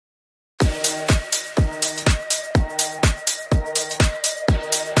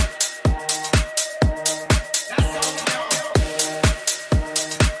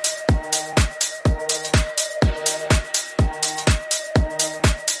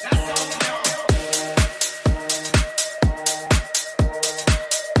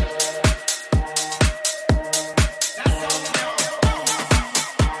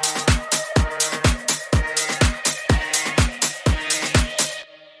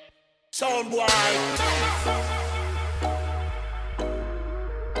Sound boy.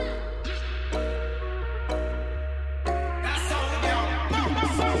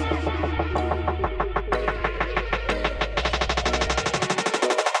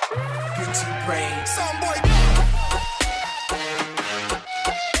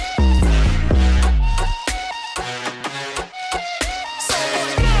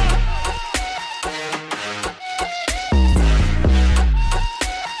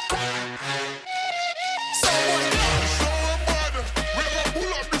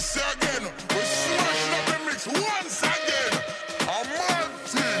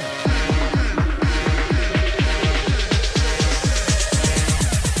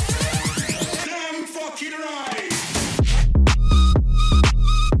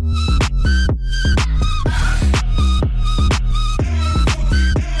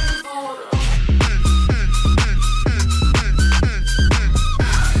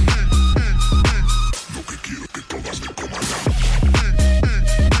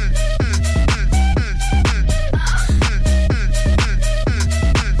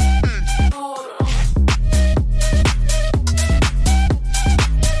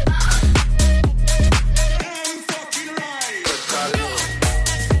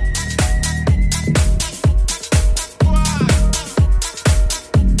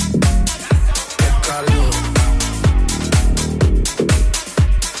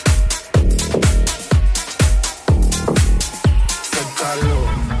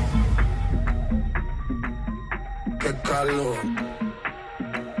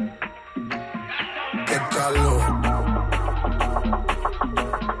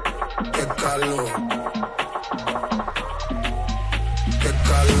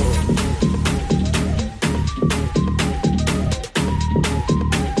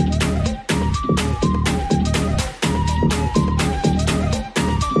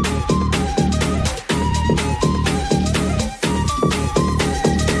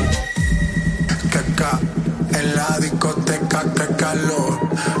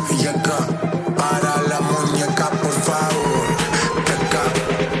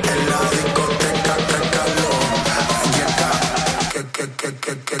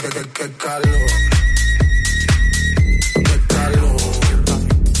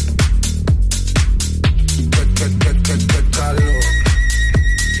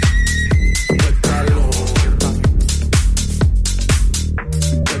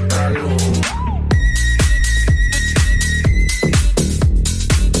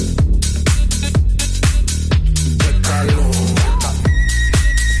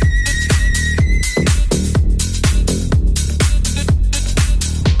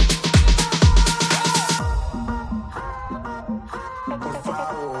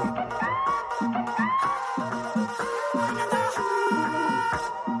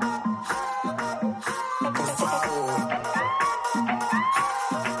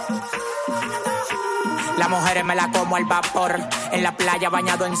 Las mujeres me la como al vapor, en la playa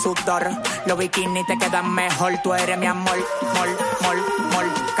bañado en sudor. Los bikinis te quedan mejor, tú eres mi amor, mol.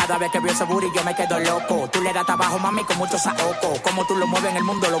 Cada vez que veo ese booty yo me quedo loco. Tú le das trabajo, mami, con mucho saoco. Como tú lo mueves en el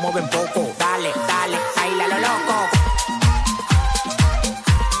mundo, lo mueven poco. Dale, baila lo loco.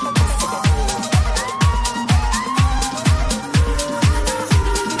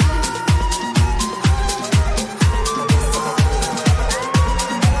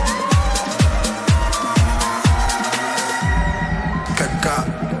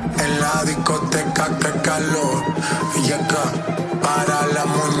 Que calor, y acá, para la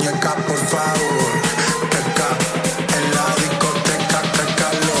muñeca, por favor. Que acá, en la discoteca, que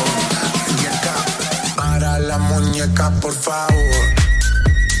calor, y acá, para la muñeca.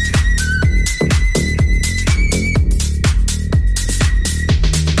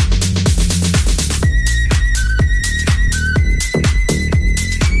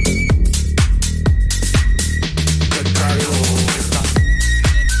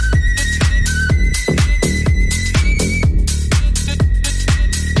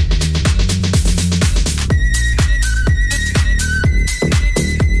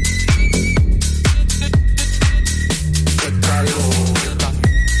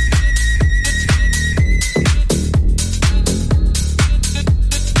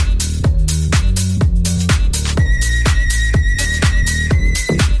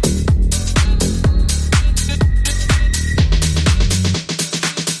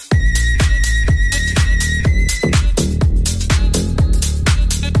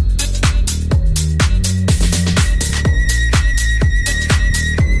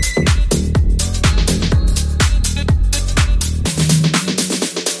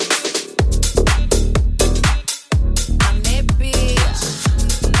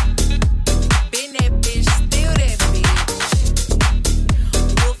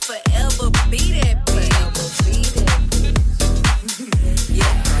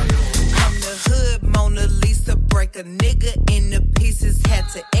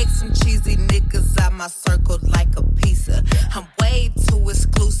 to X some cheesy niggas out my circle like a pizza. I'm way too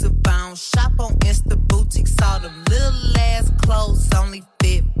exclusive. I don't shop on Insta boutiques. All them little ass clothes only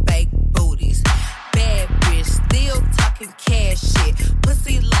fit fake booties. Bad bitch, still talking cash shit.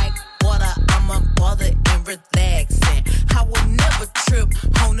 Pussy like water, I'm unbothered and relaxing. I would never trip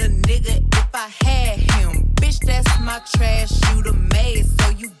on a nigga if I had him. Bitch, that's my trash, you the maid, so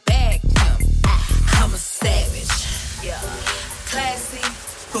you bag him. I'm a savage, yeah. Classy,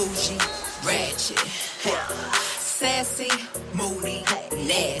 bougie, ratchet, yeah. Sassy, moody,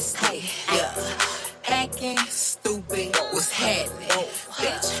 nasty, yeah. Acting stupid, what's happening?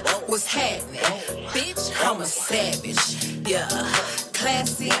 Bitch, what's happening? Bitch, I'm a savage, yeah.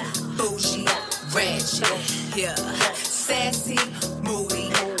 Classy, bougie, ratchet, yeah. Sassy, moody,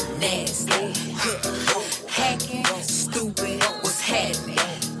 nasty, yeah. Hacking, stupid, what's happening?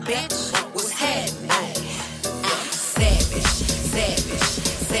 Bitch, what's happening? Savage, savage,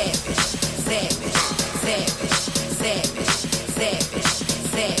 savage, savage, savage, savage, savage, savage,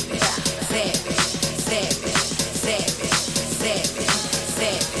 savage, savage, savage, savage,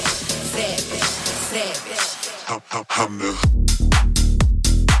 savage, savage, savage.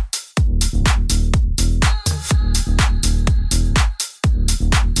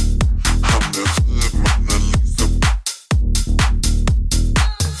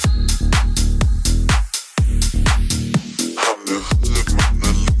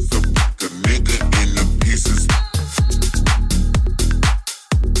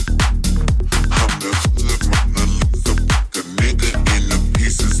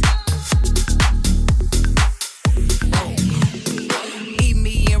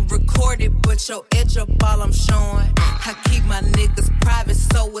 Your edge up all I'm showing. I keep my niggas private,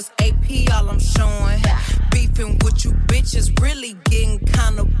 so it's AP all I'm showing. Beefing with you bitches really getting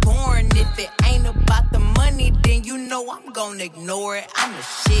kinda boring. If it ain't about the money, then you know I'm gonna ignore it. I'm the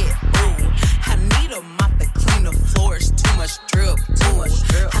shit, ooh. I need a mop to clean the floors. Too much drip, ooh.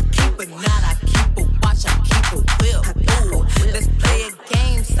 I keep a knot, I keep a watch, I keep a whip, ooh. Let's play a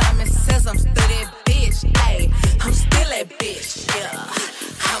game. Simon says I'm still that bitch, ayy. I'm still that bitch, yeah.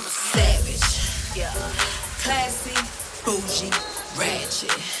 I'm a savage. Yeah, classy, bougie,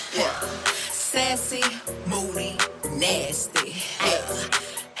 ratchet, yeah. Sassy, moody, nasty, yeah.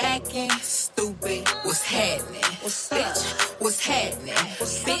 Acting stupid, what's happening? Bitch, what's happening?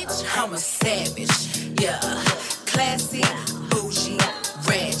 Bitch, I'm a savage, yeah. Classy, bougie,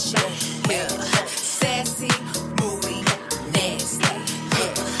 ratchet, yeah. Sassy, moody, nasty,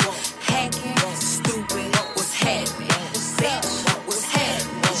 yeah. Hacking, stupid, what's happening? Bitch, what's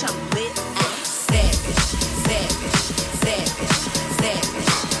happening?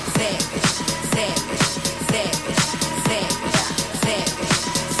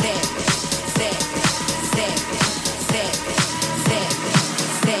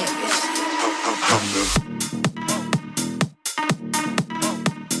 I'm lit.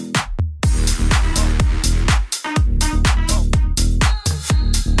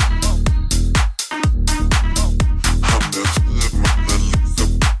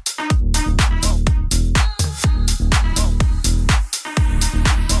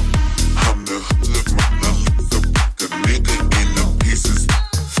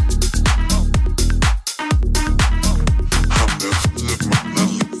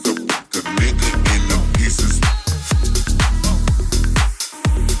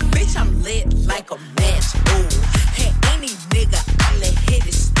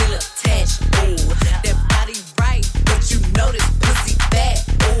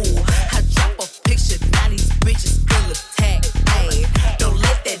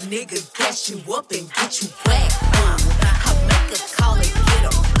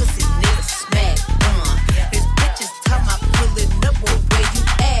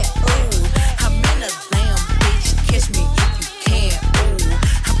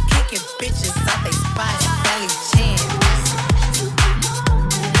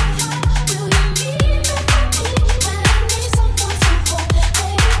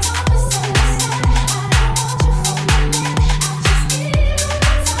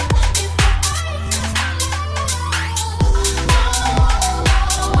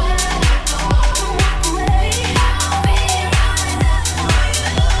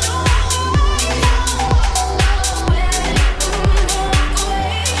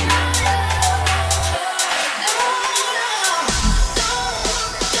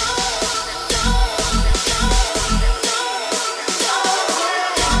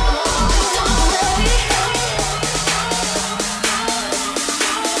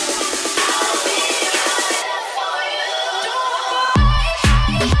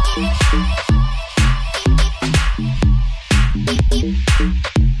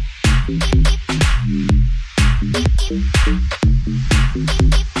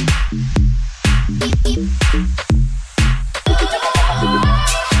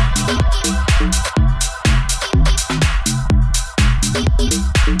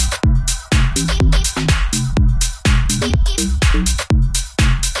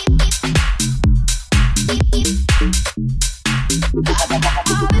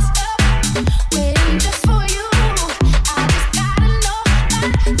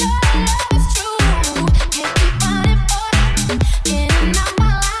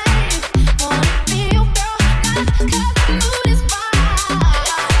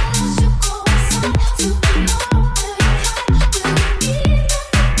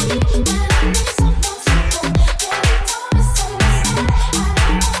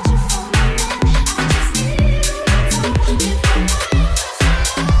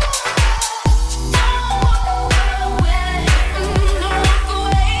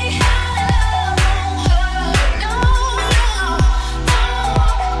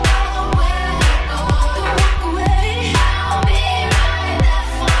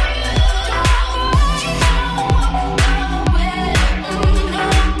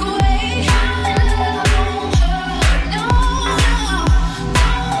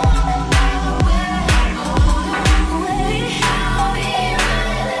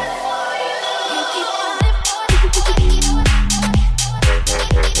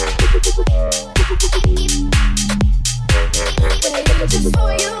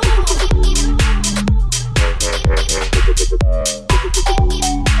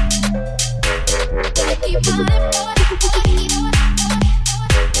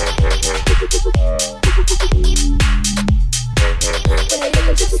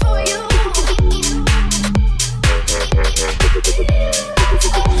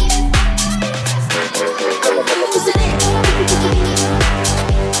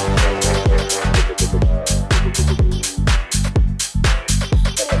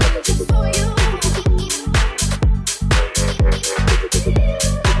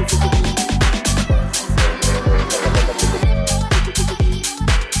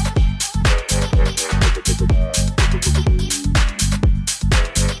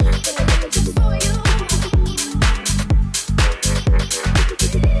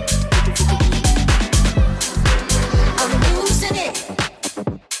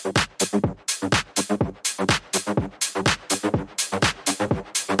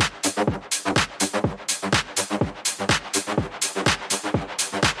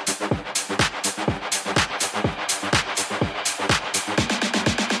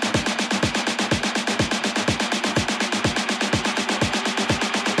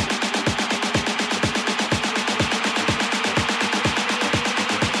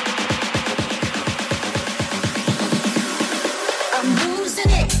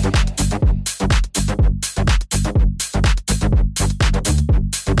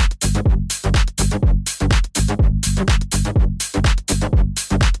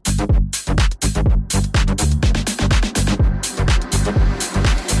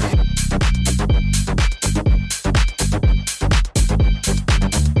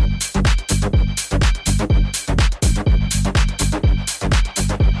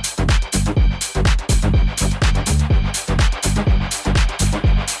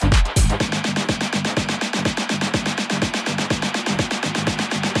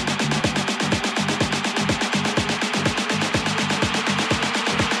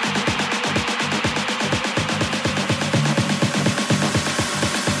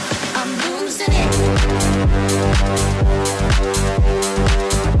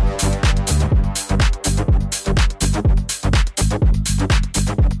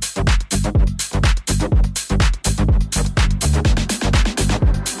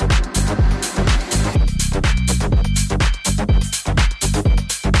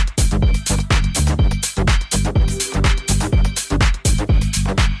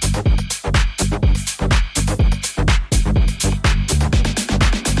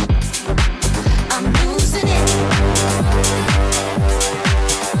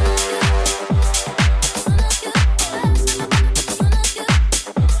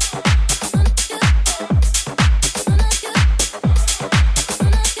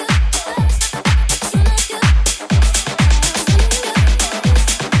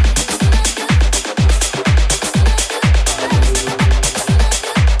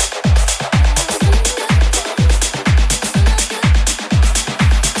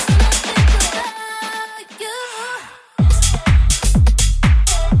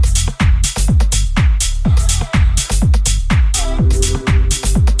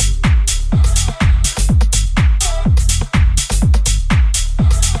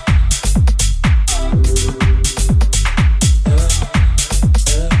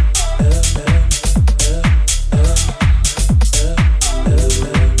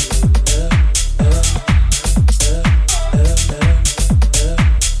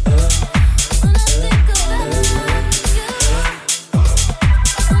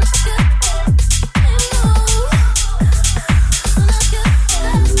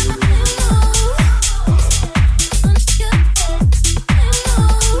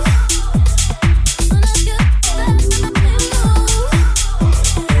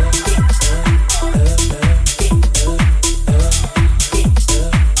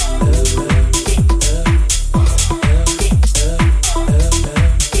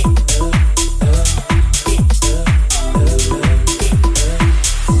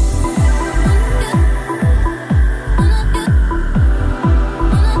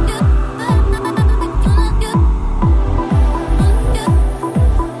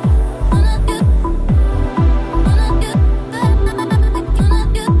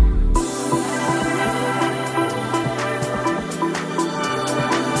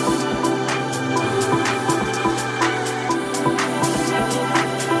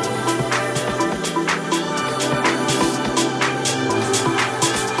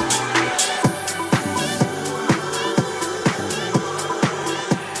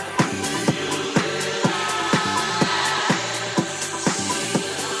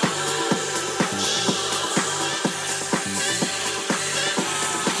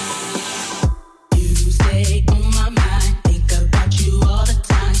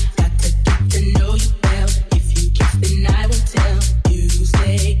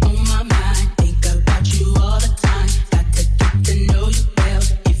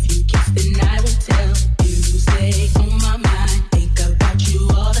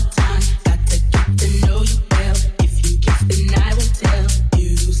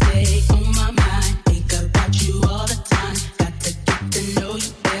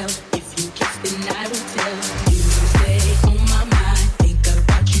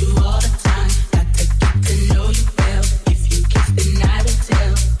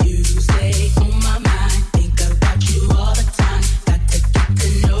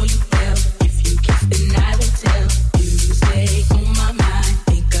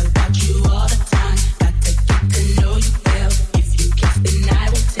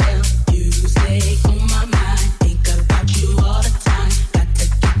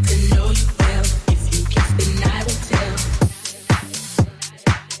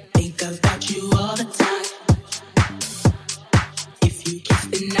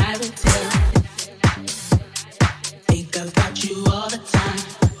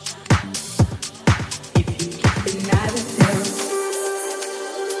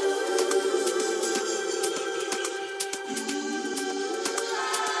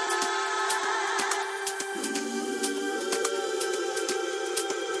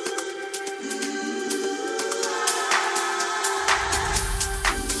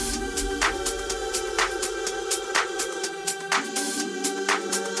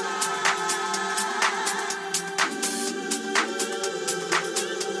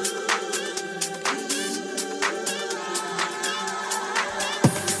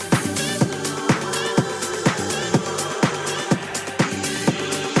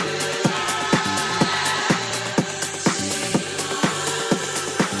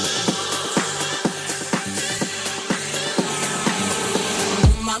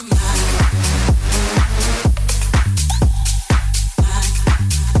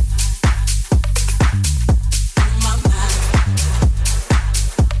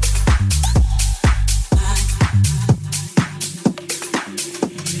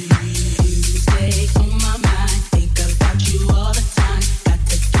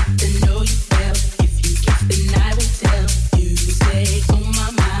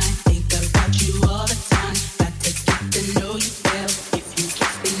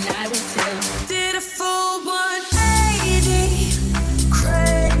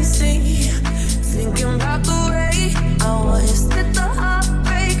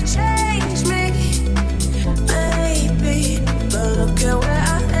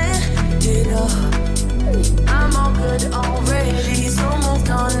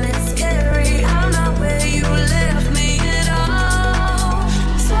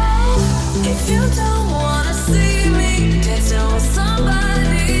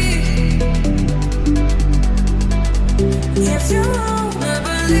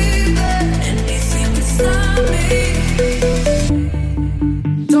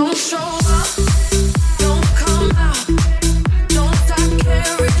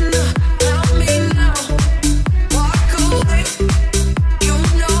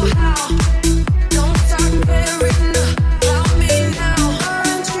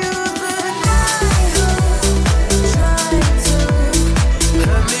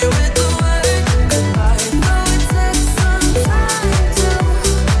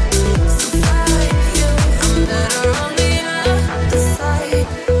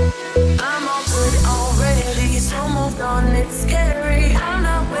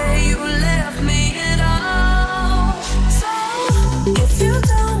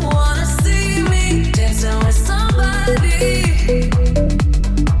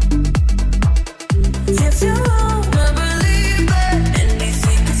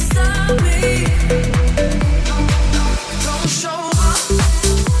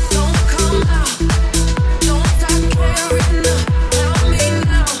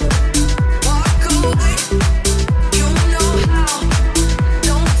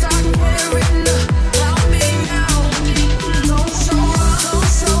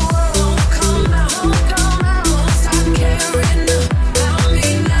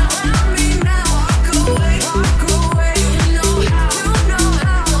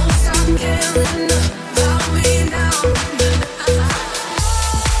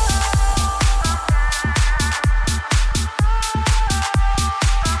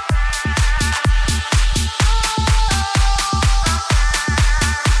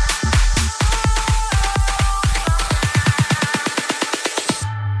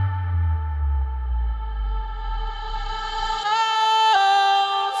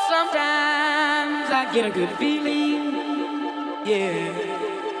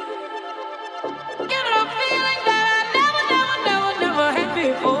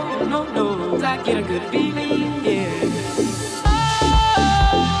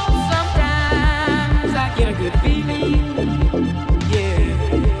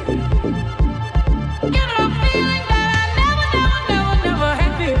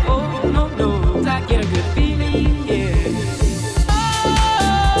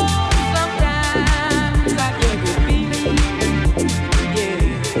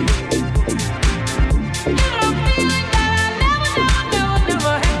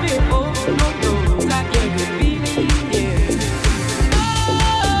 I get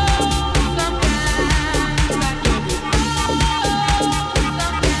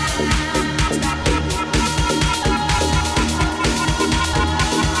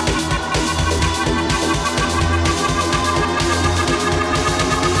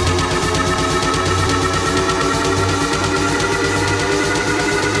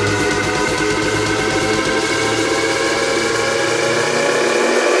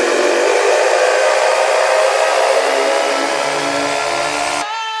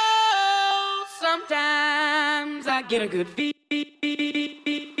get a good beat.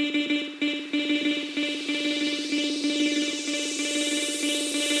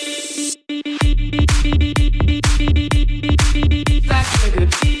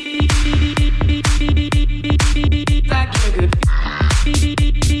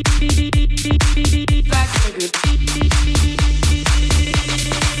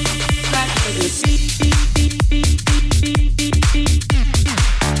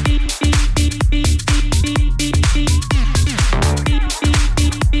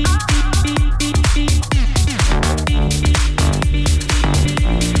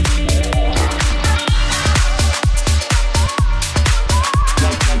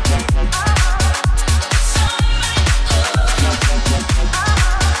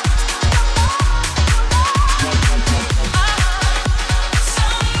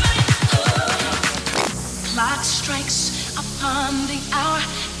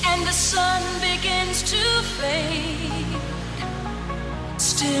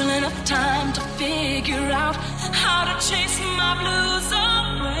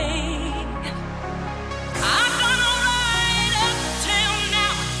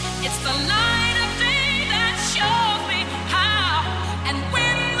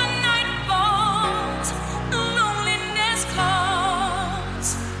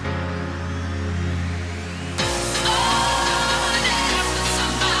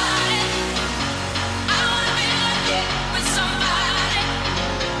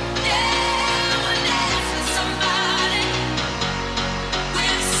 We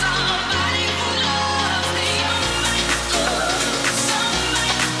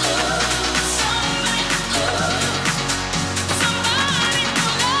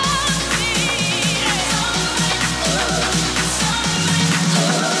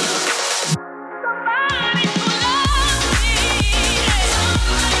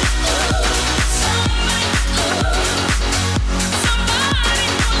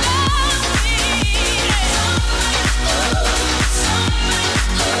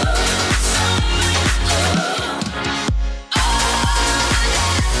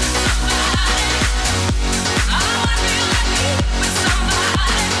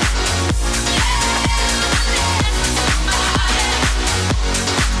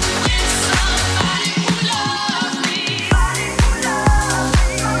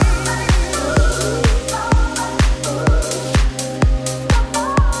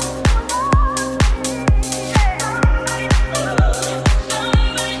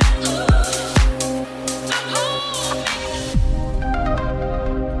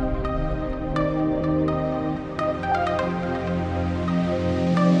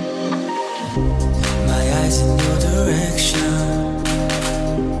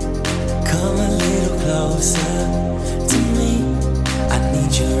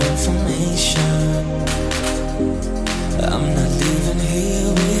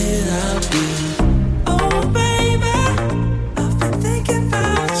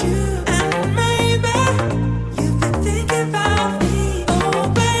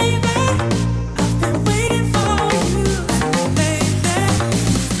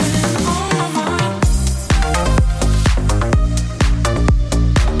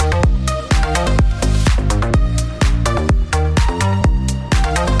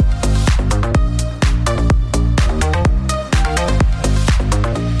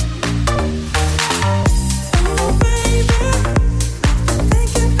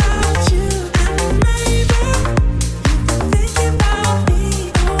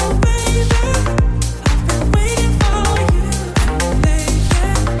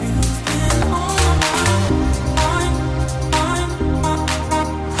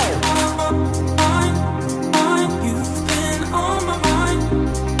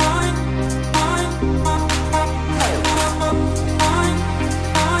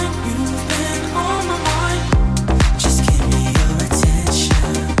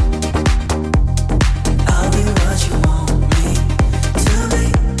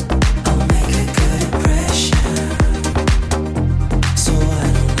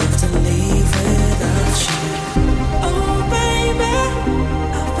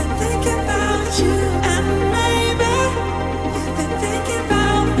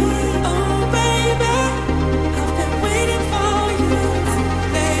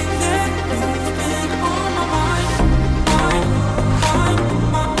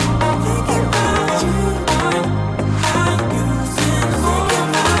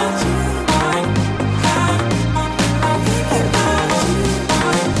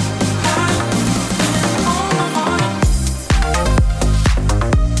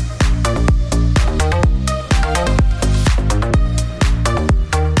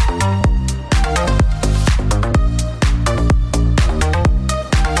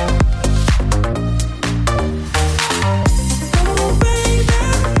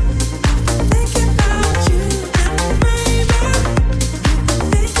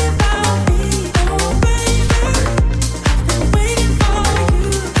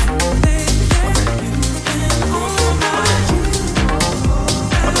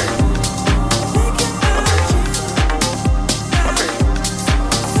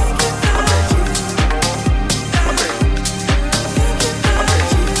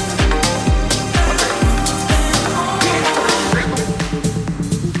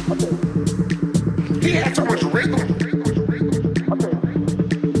He had so much rhythm.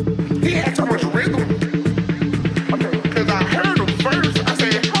 He had so much rhythm. Cause I heard him first. I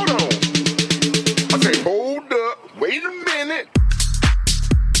said, hold on. I said, hold up. Wait a minute.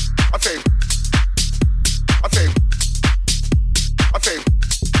 I said,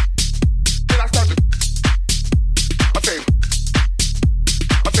 then I started.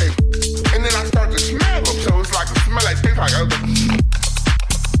 And then I started to smell them. So it's like a smell like things like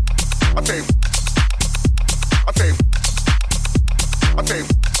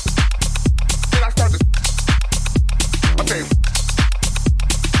then I started.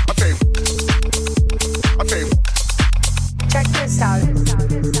 Check this out.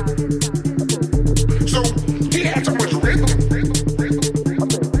 So he had so much rhythm.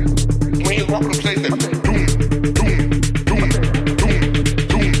 When he walked on stage, that doom, doom, doom, doom, doom,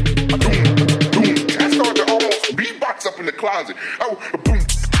 doom, doom. I started to almost beatbox up in the closet. Oh, boom,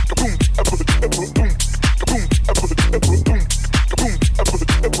 boom, boom, boom, boom, boom.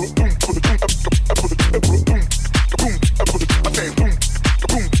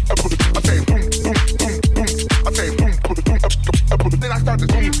 Then I started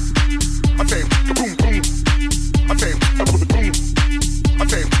to boom. I say boom boom. I say boom boom. I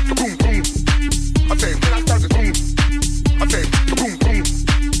say boom boom. I say then I started to boom. I say boom boom.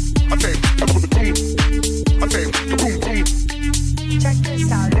 I say boom boom. I say boom boom. Check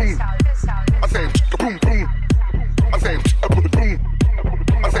this out. I say boom boom. I say boom boom.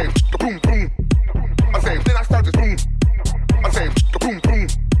 I say boom boom. I say then I started to boom. I say boom boom.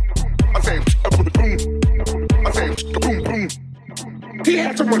 I say boom boom. I say boom boom. He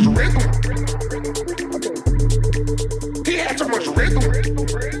had so much rhythm. He had so much rhythm.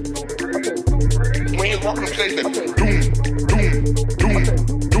 When he walked on stage, that doom, doom, doom,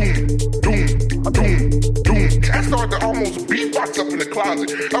 doom, doom, doom, doom. I started to almost beatbox up in the closet.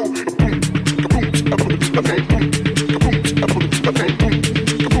 Oh, boom, boom, I say boom, boom, I say boom, boom,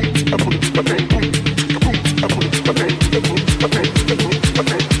 I say boom,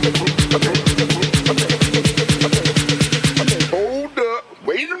 boom, hold up,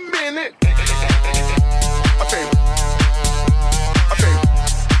 wait a minute. I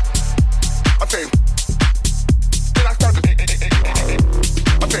say, then I started.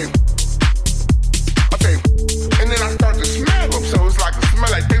 I say, and then I started to smell them. So it's like a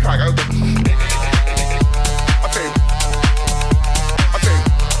smell like things like.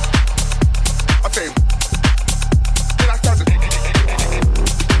 I say, then I started.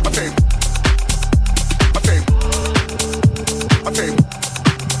 I say.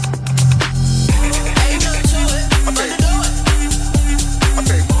 Ain't nothing to it but to do it.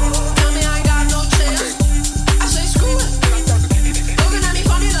 Tell me I ain't got no chance. I say screw it. Looking at me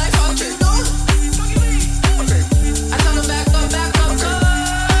funny like fuck you doing. I tell them back up, cause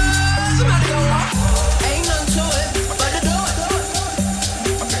somebody go off. Ain't nothing to it but to do it.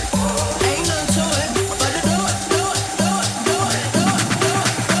 Ain't nothing to it but to do it.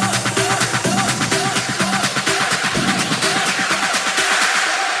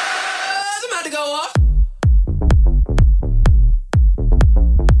 Somebody go off.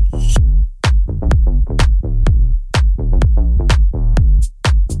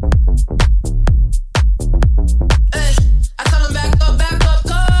 I tell them back up,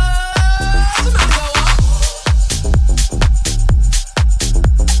 cause somebody go off.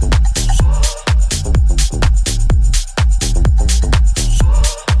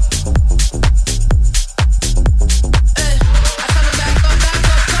 I tell them back up, cause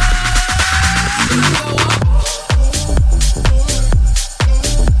somebody go off.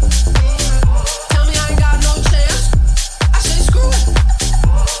 Tell me I ain't got no chance. I say screw it.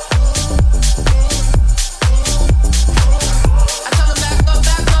 I tell them back up,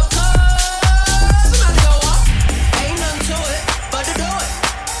 cause somebody go off. Ain't nothing to it but to do it.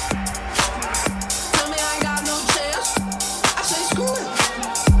 Tell me I ain't got no chance. I say screw it.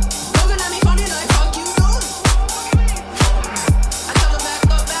 Looking at me funny like fuck you doing. I tell them back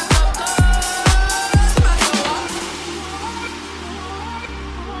up, cause somebody go off.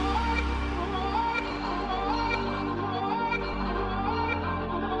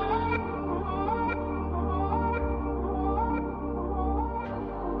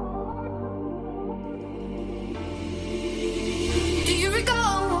 Do you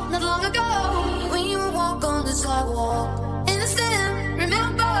recall not long ago when you would walk on the sidewalk? Innocent,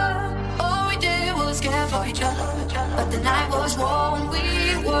 remember, all we did was care for each other. But the night was warm,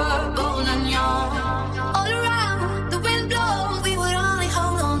 we were bold and young. All around, the wind blows, we would only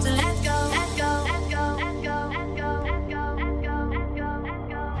hold on to let go.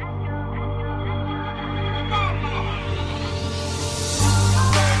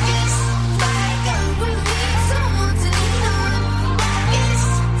 Focus like a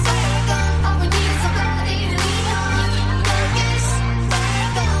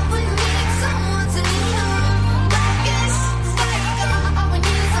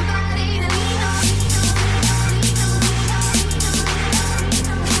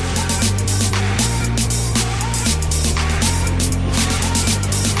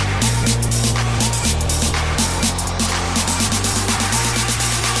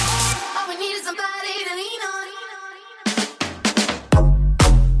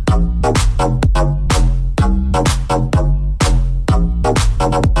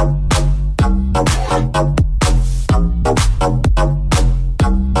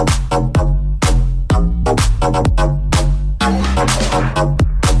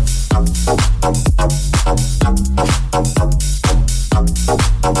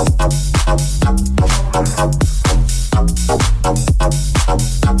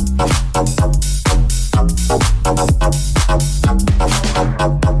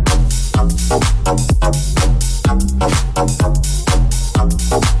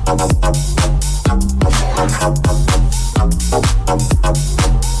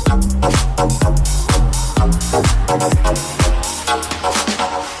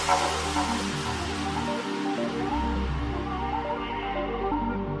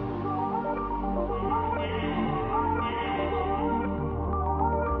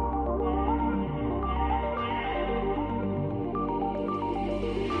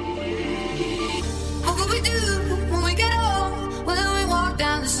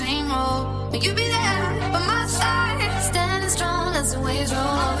will you be there by my side? Standing strong as the waves roll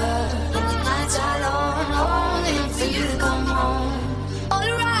over. And the nights are long, longing for you to come home. All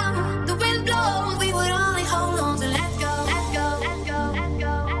around, the wind blows, we would only hold on to let go, let go, let go, let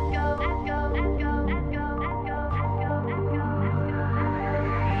go, let go, let go, let go, let go, let go, let go.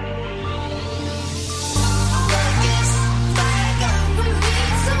 Like this, like we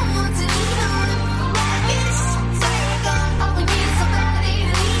need someone to lean on. Like this, like oh, we need somebody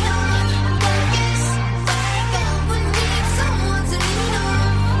to lean on. Like this, like we need someone to lean on.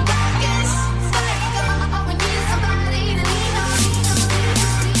 Like this, like oh, we need somebody to lean on.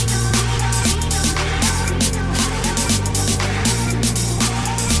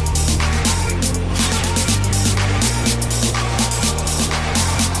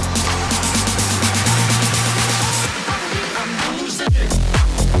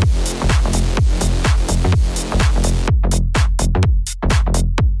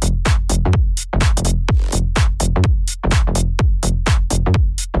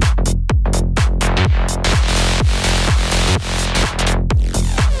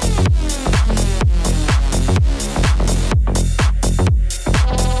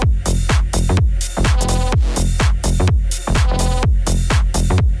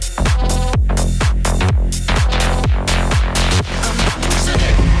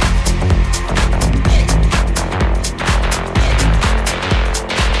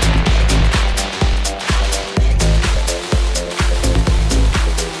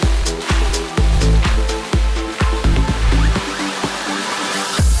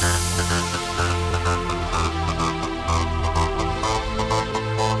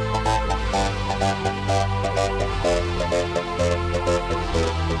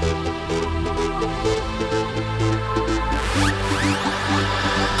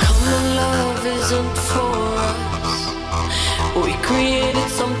 Common love isn't for us. We created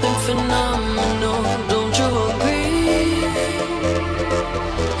something phenomenal. Don't you agree?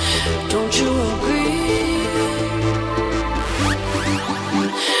 Don't you agree?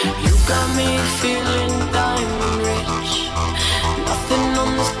 You got me feeling diamond rich. Nothing on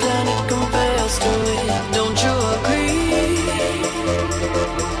this planet compares to it. Don't you agree?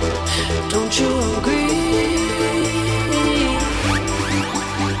 Don't you agree?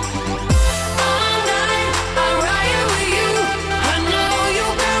 All night, I'll ride with you. I know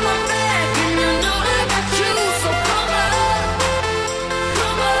you'll come back.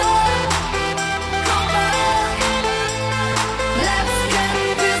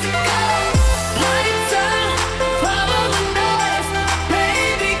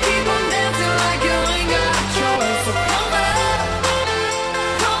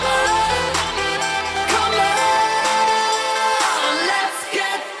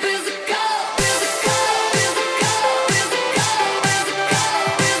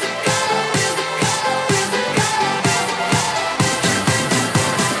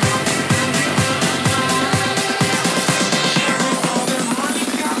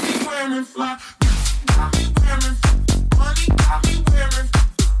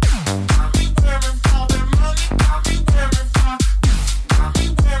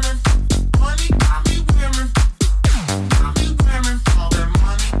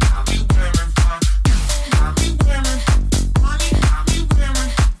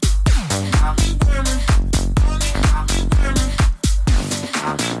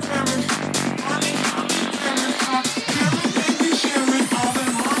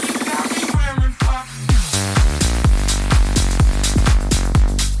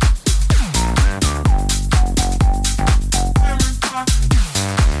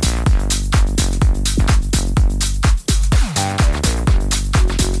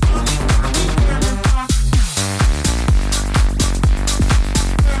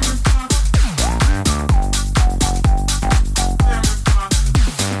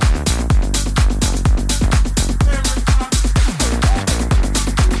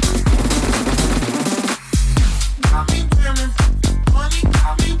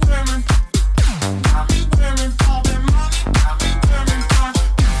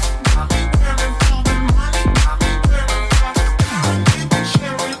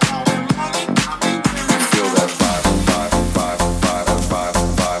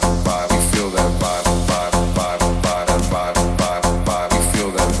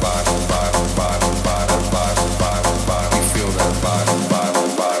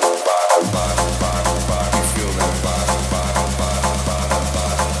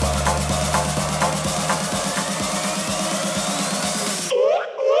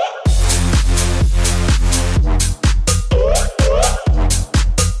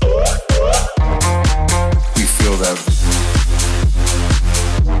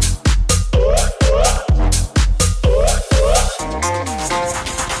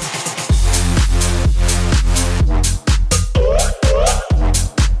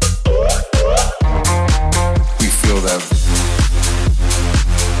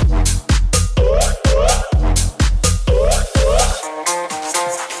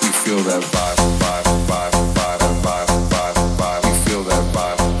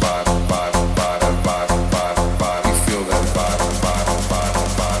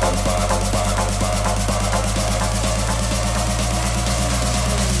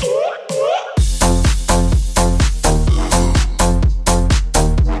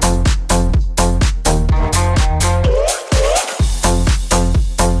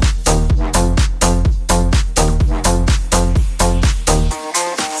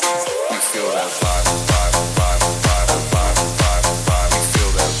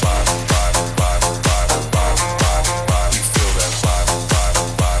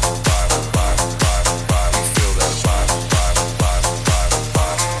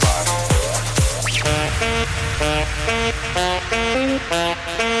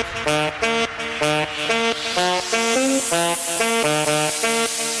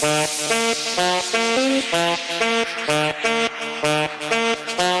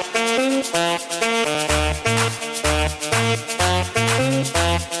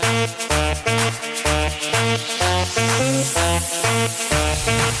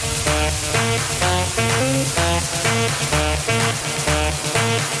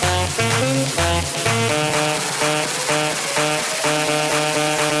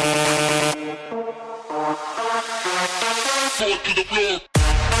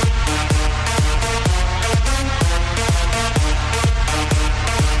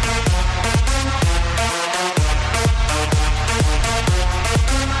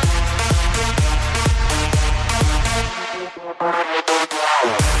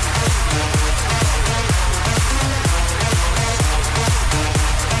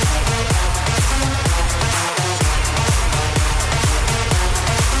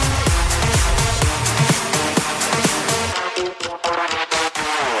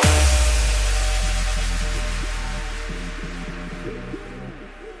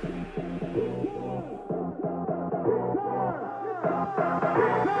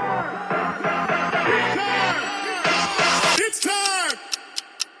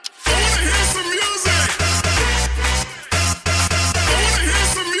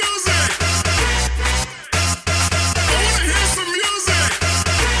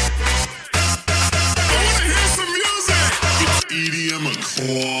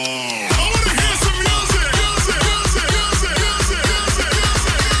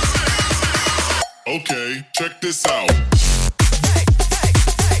 Okay, check this out.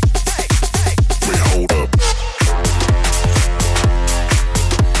 Wait, hold up.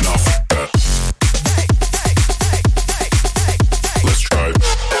 Nah, fuck that. Let's try it.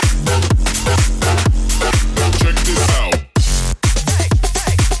 Check this out.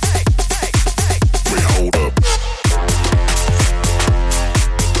 Wait, hold up.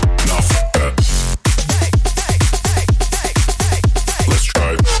 Nah, fuck that. Let's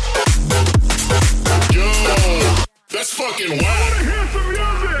try it. Yo, that's fucking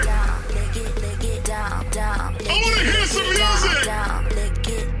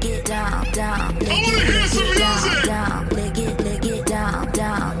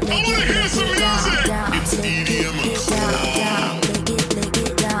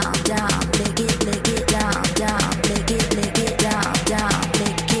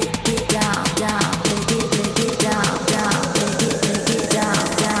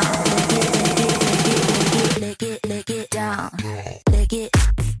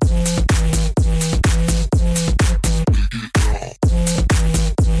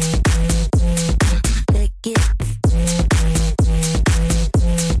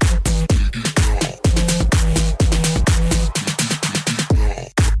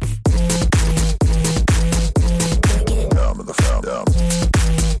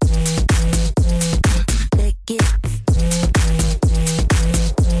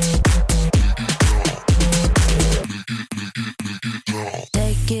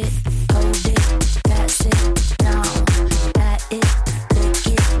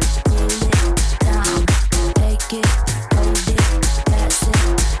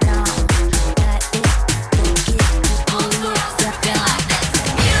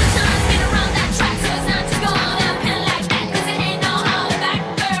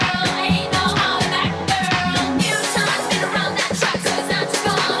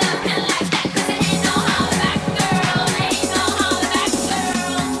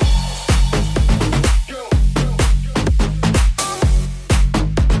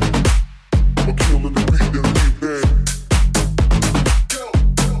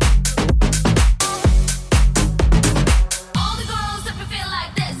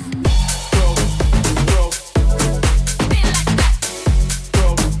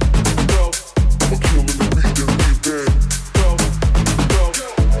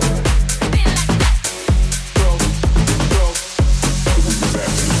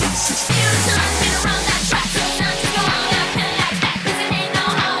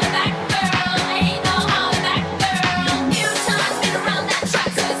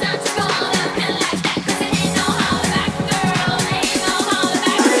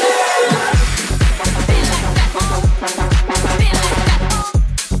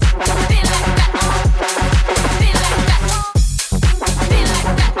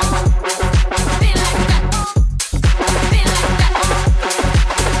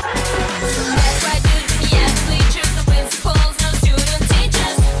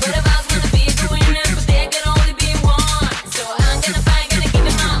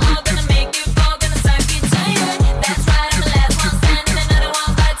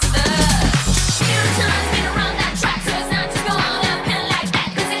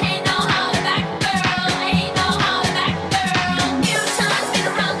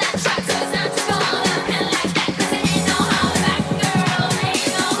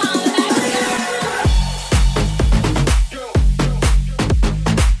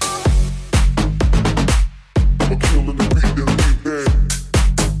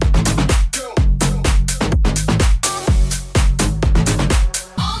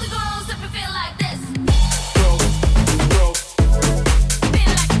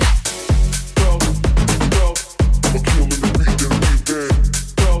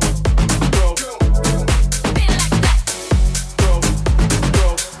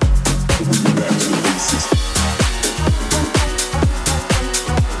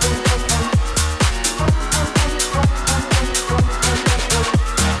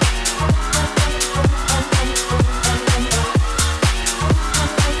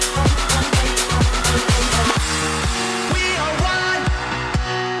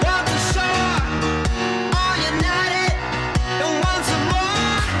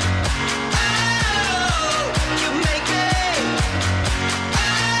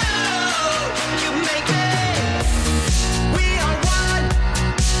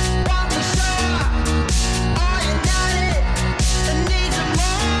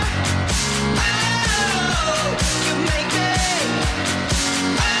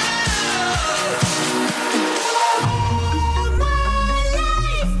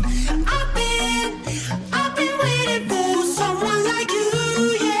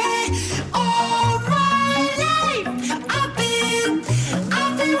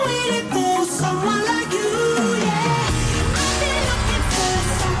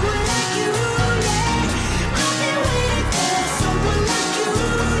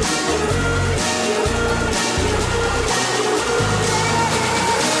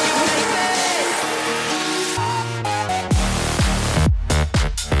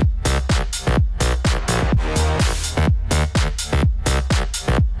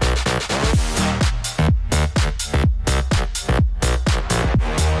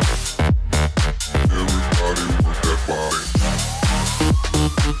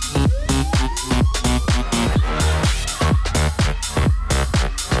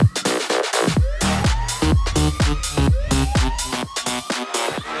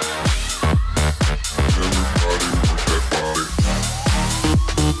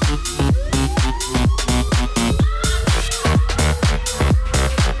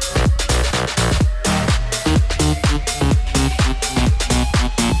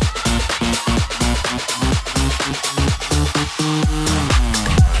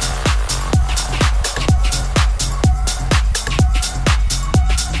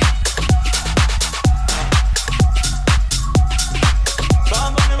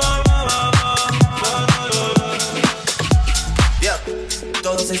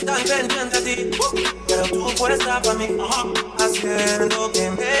está para mí, haciendo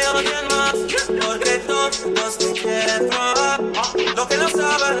que me odien más, porque todos te quieren probar. Lo que no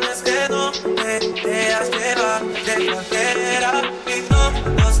saben es que no te dejas llevar de cualquiera y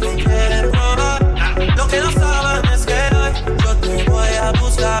todos te quieren probar. Lo que no saben es que hoy yo te voy a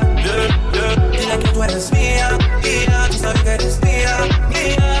buscar. Dile que tú eres mía, mía, tú sabes que eres mía,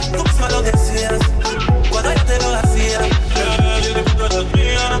 mía. Tú misma lo decías cuando yo te lo hacía. Dile que tú eres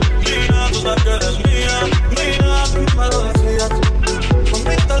mía, mía, tú sabes que eres mía, mía. Tú misma lo decías,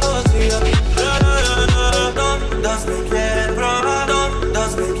 conmigo lo hacías. Todos me quieren probar,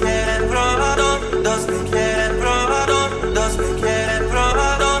 todos me quieren probar, todos me quieren probar, todos me quieren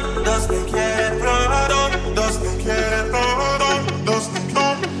probar, todos me quieren probar, todos me quieren probar, todos me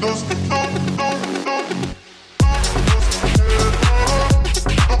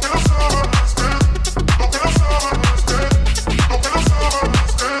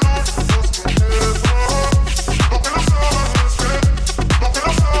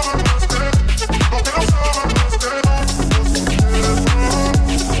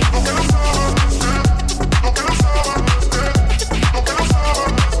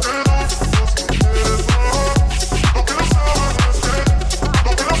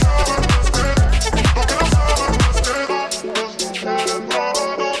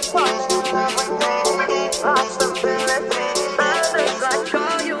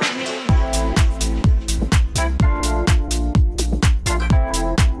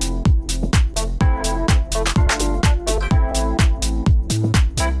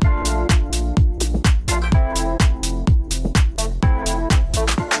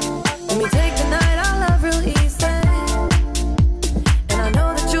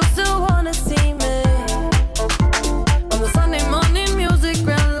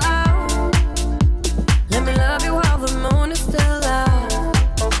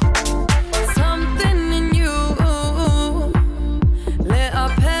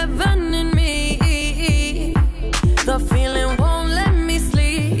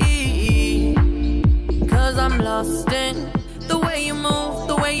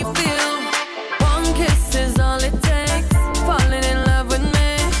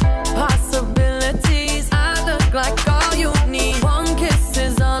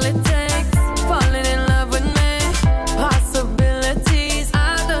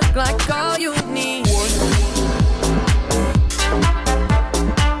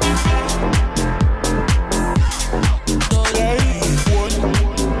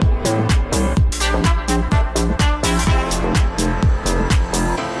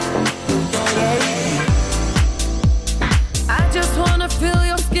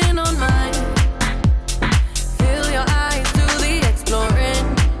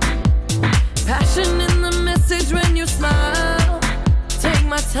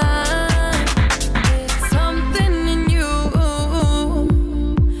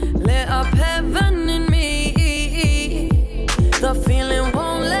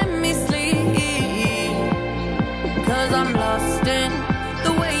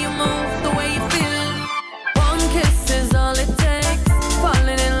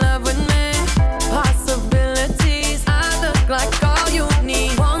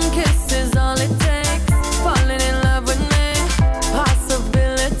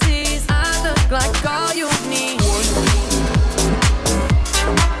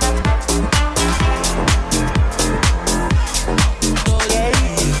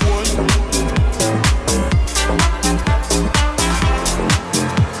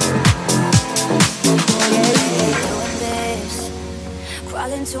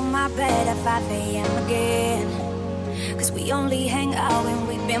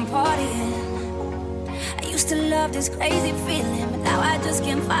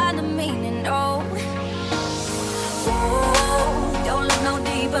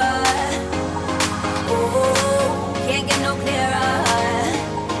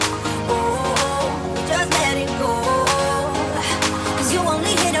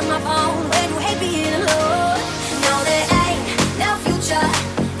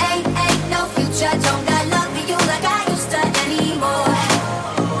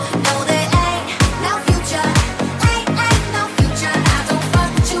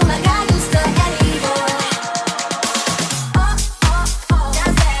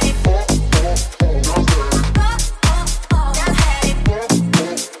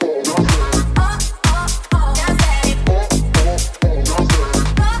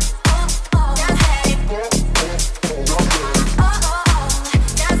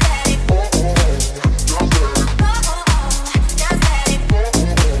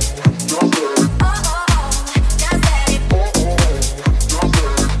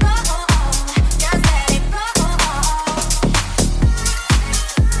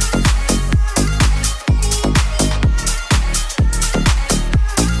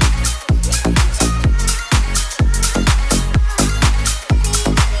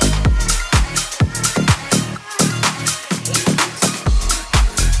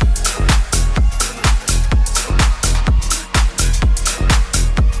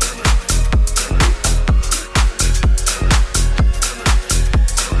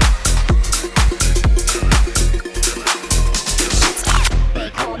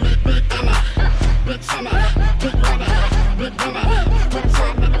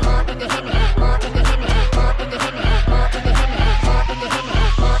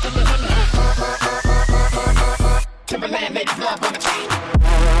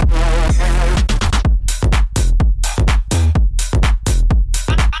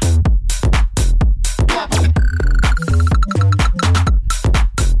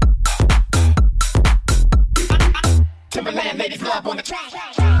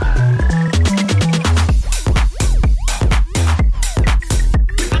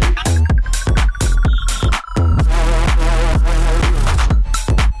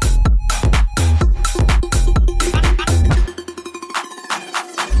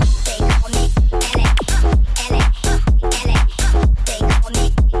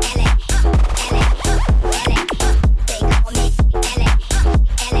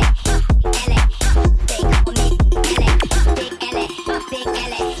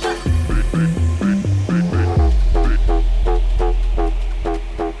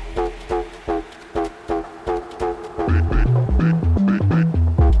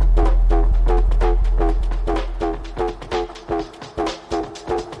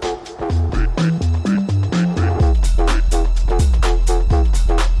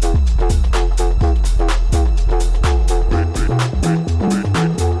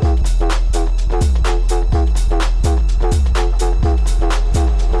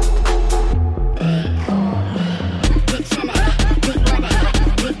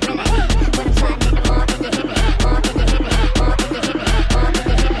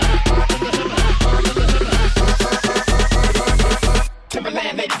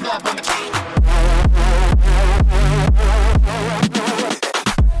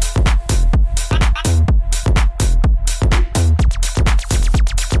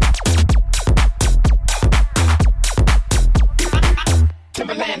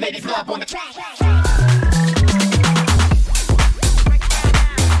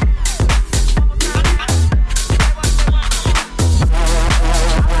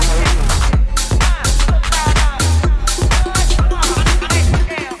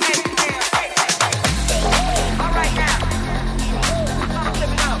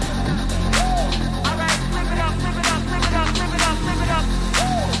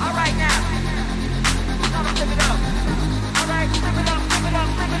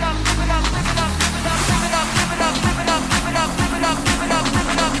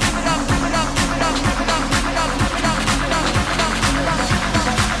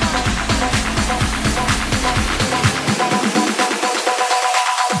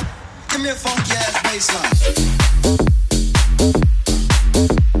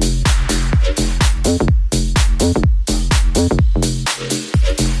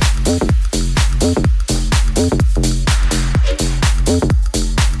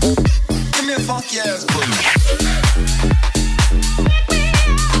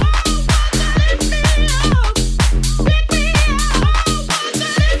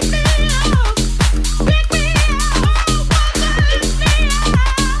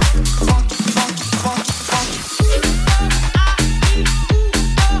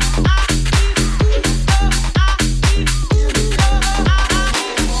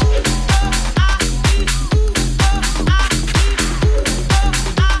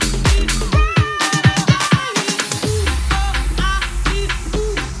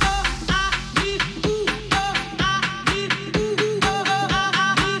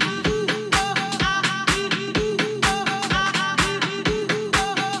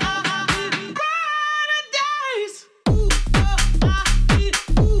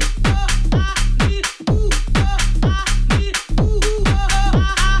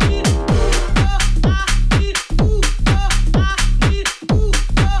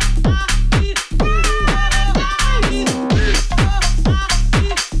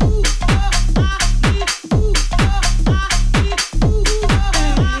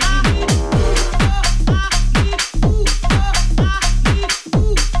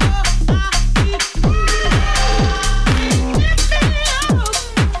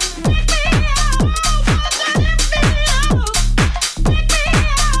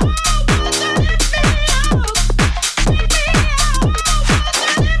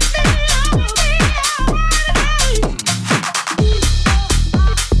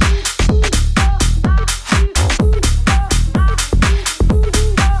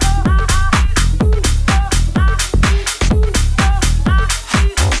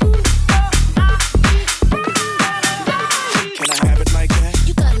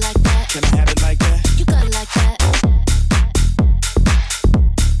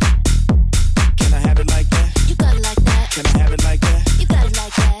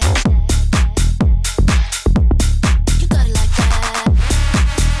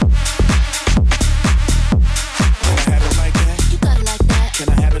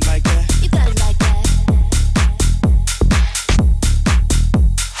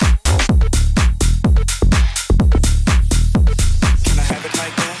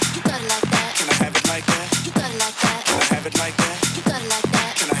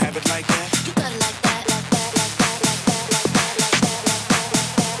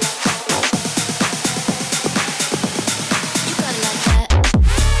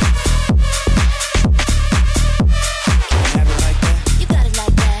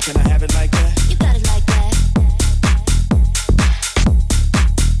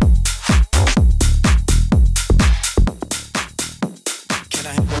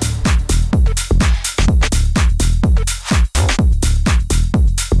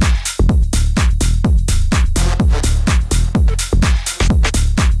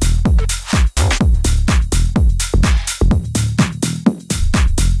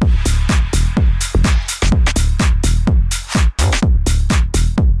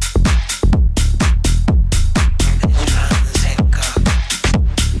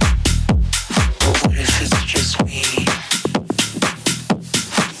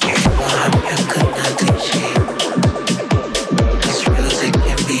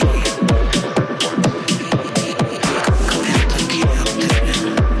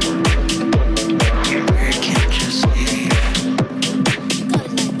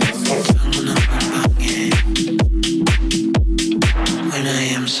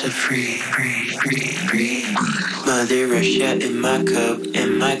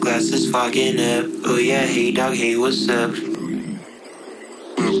and my glass is fogging up. Oh yeah, hey dog, hey, what's up?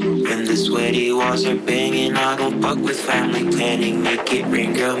 When the sweaty walls are banging, I go buck with family planning. Make it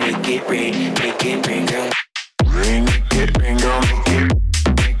rain, girl, make it rain, make it rain, girl. Rain, make it rain, girl, make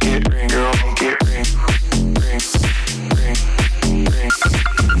it rain, girl, make it rain, rain, rain, rain,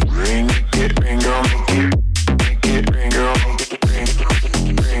 rain, make it rain, girl, make it rain, girl, make it rain,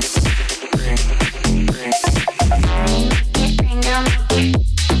 rain, rain, rain.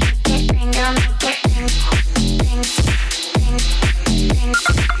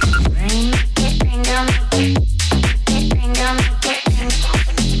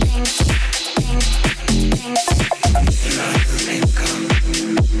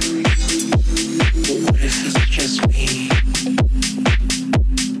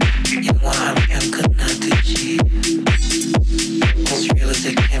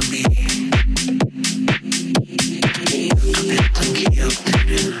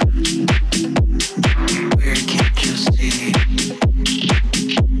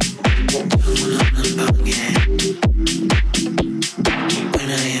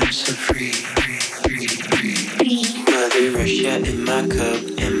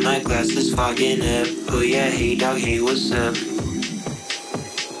 Fogging up, oh yeah, hey dog, hey, what's up?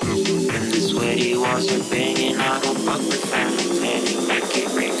 When the sweaty walls are banging, I go fuck with family planning. Make it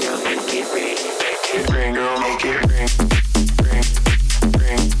rain, girl, make it rain, make it rain, girl, make it rain, rain,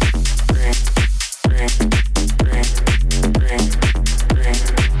 rain, rain, rain, rain, rain, rain,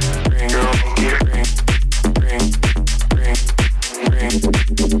 rain, girl, make it rain, rain, rain, rain, rain,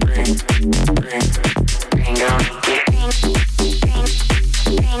 rain, rain, girl, make it rain.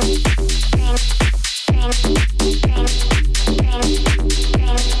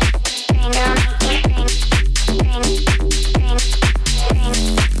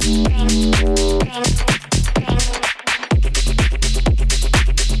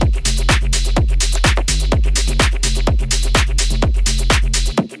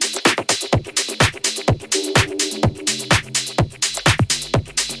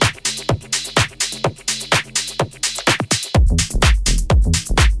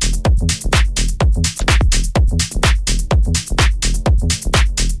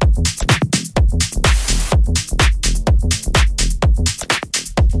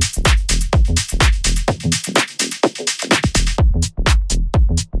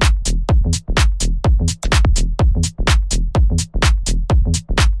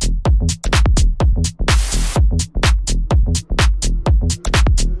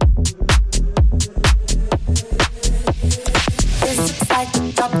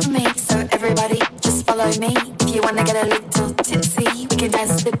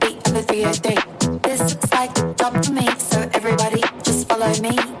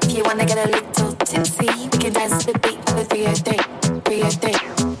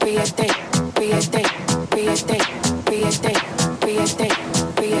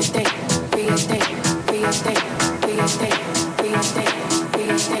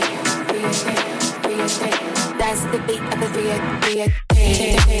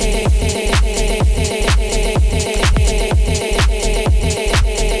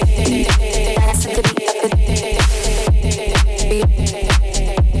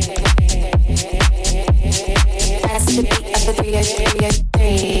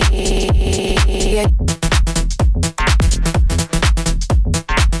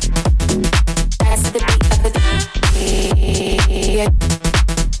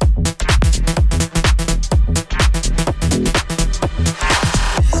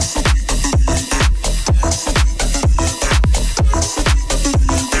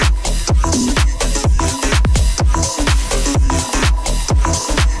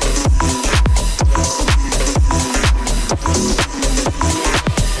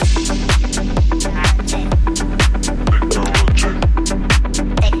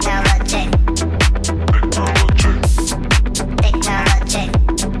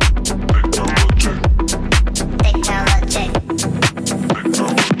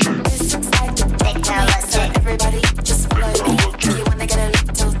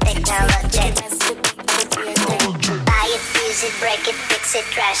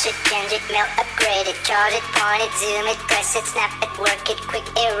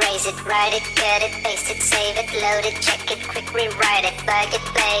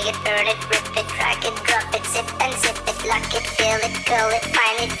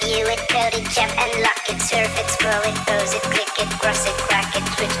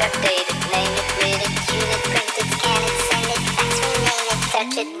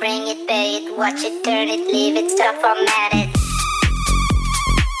 Watch it, turn it, leave it, stop, format it.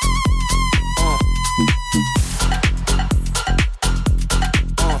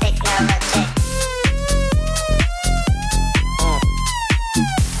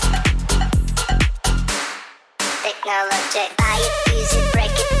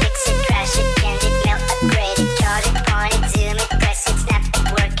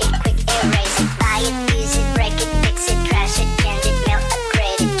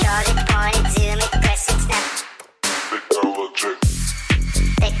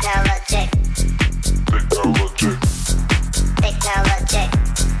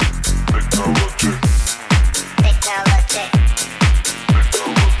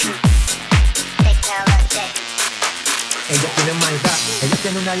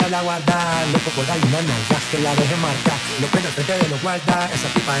 una ya la guarda, loco por darle una nalga, que la deje marcar. Lo prende al frente de los guarda, esa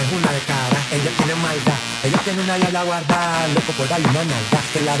tipa es una de cara. Ella tiene maldad, ella tiene una ya la guarda, loco por darle una nalga,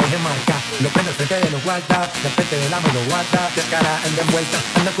 que la deje marcar. Lo prende al frente de los guarda, de frente del amo lo guarda. De cara anda envuelta,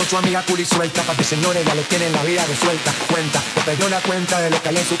 anda con su amiga cool y suelta, pa' que señores ya le tienen la vida resuelta. Cuenta, te perdió la cuenta de lo que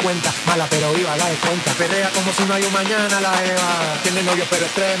hay en su cuenta, mala pero viva la de cuenta. Perrea como si no hay un mañana la Eva, tiene novio pero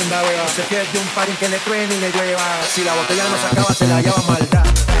es tremenda beba. Se pierde un par en que le truene y le llueva. Si la botella no se acaba se la lleva maldad.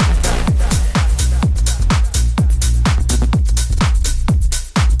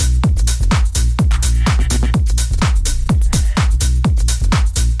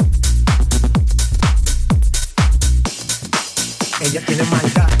 Ella tiene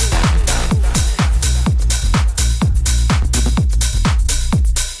maldad.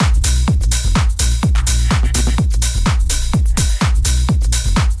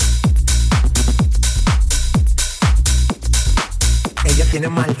 Ella tiene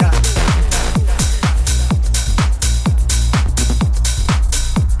maldad.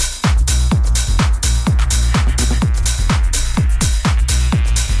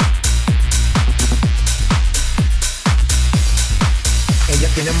 Ella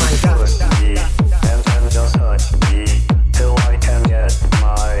tiene maldad. And just touch me till I can get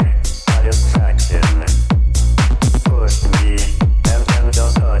my satisfaction. Push me and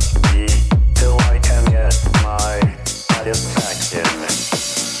just touch me till I can get my satisfaction.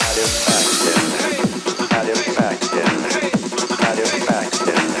 Satisfaction. Satisfaction. Satisfaction.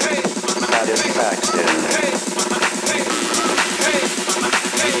 Satisfaction.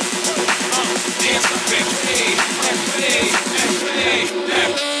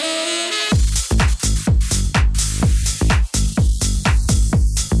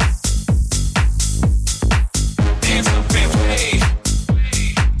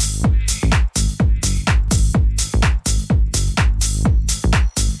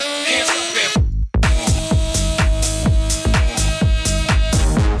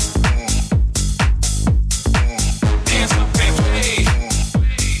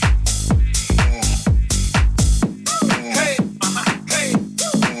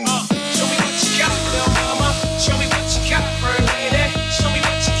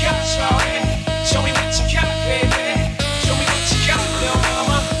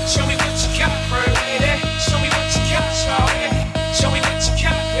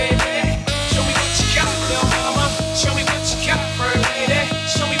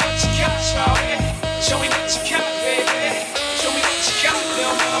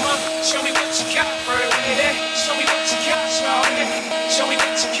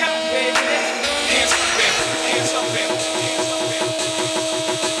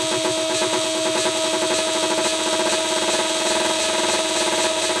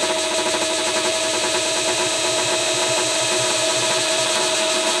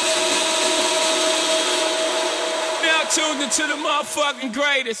 Tuned into the motherfucking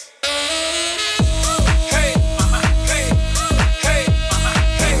greatest.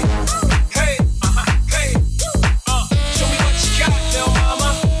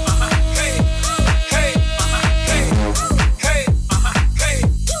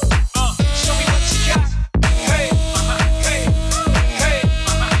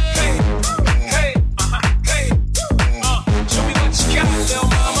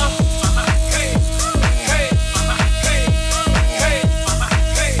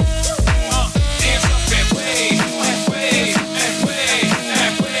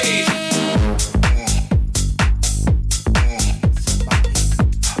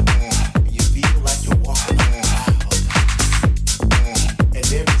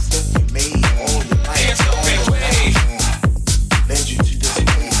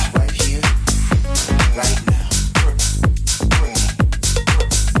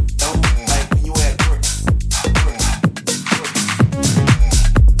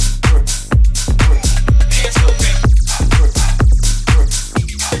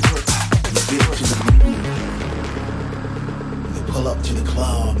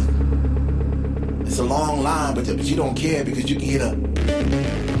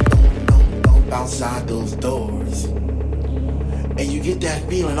 Outside those doors, and you get that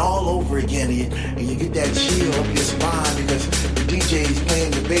feeling all over again, and you get that chill up your spine because the DJ is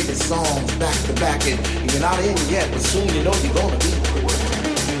playing your favorite songs back to back, and you're not in yet, but soon you know you're gonna be.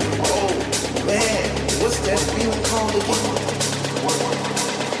 Oh man, what's that feeling called again?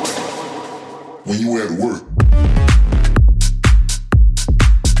 When you at work.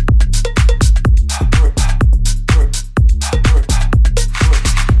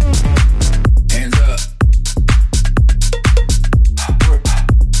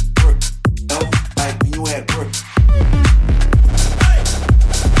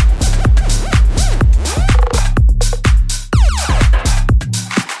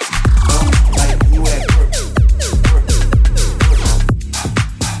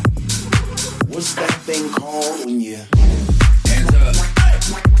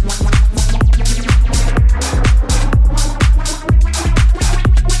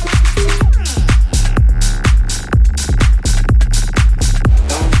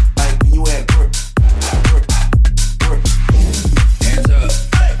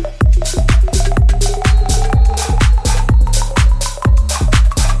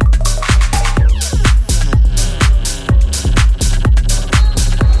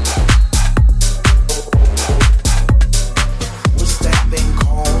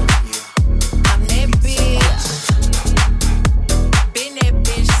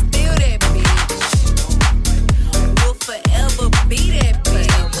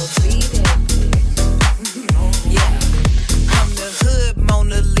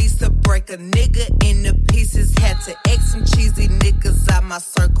 inside my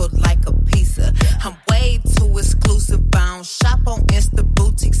circle like a pizza. I'm way too exclusive. I don't shop on Insta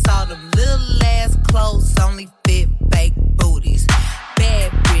boutiques. All them little ass clothes only fit fake booties.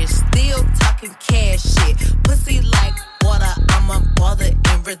 Bad bitch, still talking cash shit. Pussy like water, I'm unbothered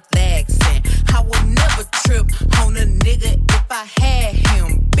and relaxing. I would never trip on a nigga if I had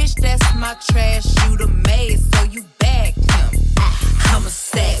him. Bitch, that's my trash, you the maid, so you bag him. I'm a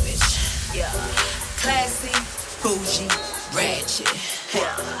savage, yeah. Classy, bougie, ratchet,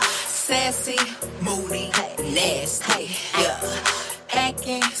 yeah. Sassy, moody, nasty, yeah.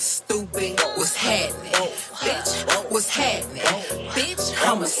 Acting stupid, what's happening? Bitch, what's happening? Bitch,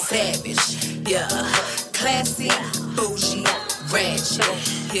 I'm a savage, yeah. Classy, bougie,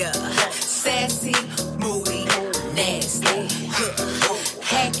 ratchet, yeah. Sassy, moody, nasty, yeah.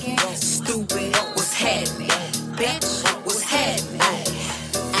 Hacking, stupid, what's happening? Bitch, what's happening?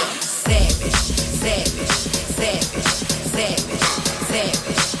 Savage, savage, savage, savage,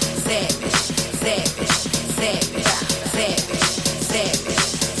 savage, savage, savage, savage, savage, savage, savage,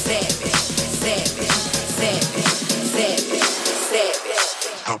 savage, savage, savage, savage.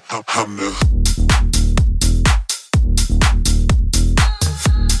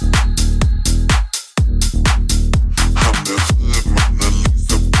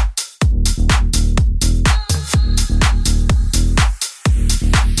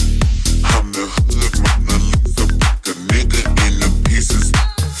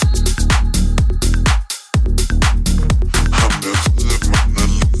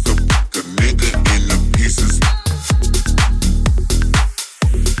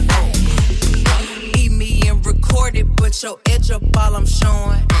 Your edge up all I'm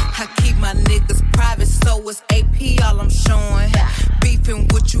showing. I keep my niggas private, so it's AP all I'm showing. Beefing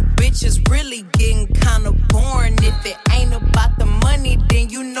with you bitches really getting kinda boring. If it ain't about the money, then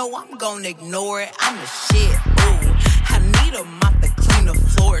you know I'm gonna ignore it. I'm the shit, ooh. I need a mop to clean the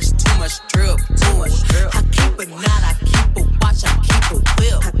floors. Too much drip, ooh. I keep a knot, I keep a watch, I keep a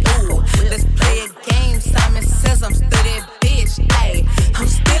whip, ooh. Let's play a game, Simon says I'm still that bitch, ayy. I'm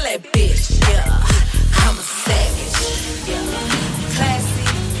still that bitch, yeah. I'm a savage, yeah. Classy,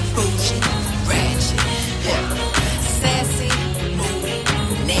 bougie, ratchet, yeah. Sassy, moody,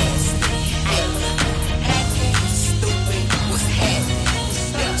 nasty, yeah. Acting stupid, what's happening?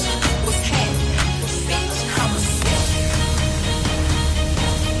 Bitch, what's happening? Bitch, I'm a savage.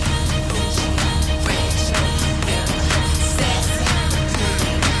 Bougie, ratchet, yeah. Sassy,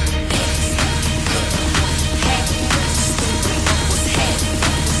 moody, nasty, yeah. Acting stupid, what's happening?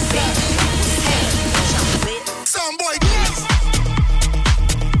 Bitch, what's happening? Some boy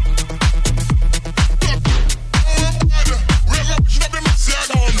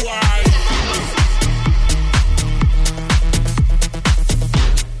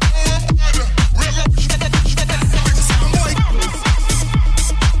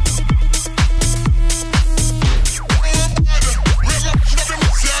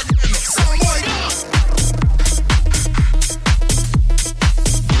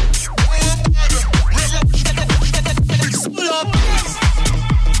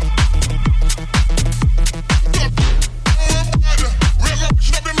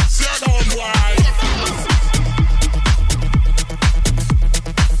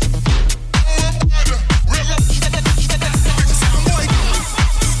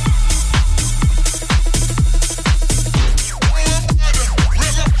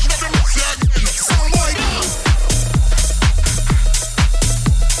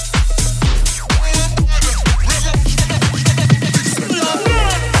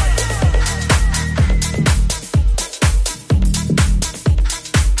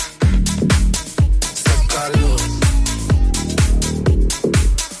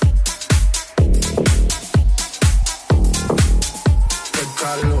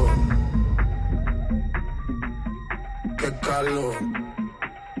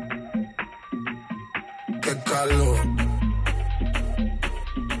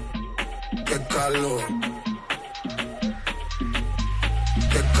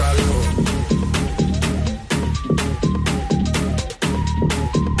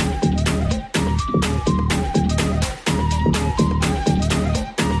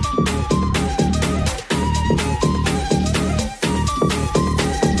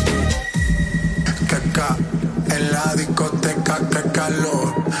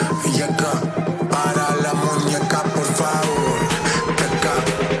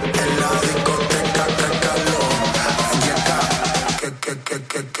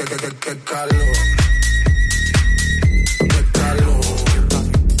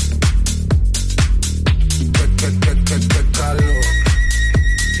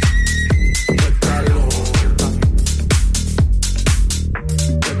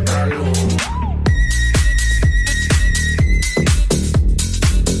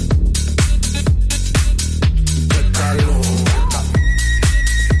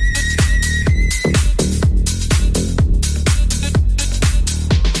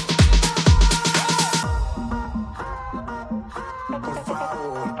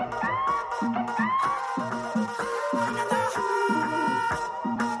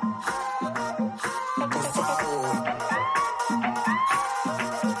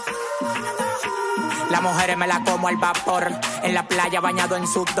Las mujeres me la como al vapor. En la playa bañado en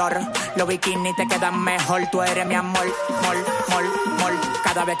sudor. Los bikinis te quedan mejor. Tú eres mi amor, mol, mol, mol.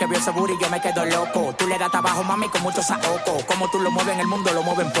 Cada vez que veo ese booty yo me quedo loco. Tú le das trabajo, mami, con mucho saoco. Como tú lo mueves en el mundo, lo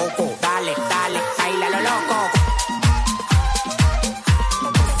mueven poco. Dale, dale, baila lo loco.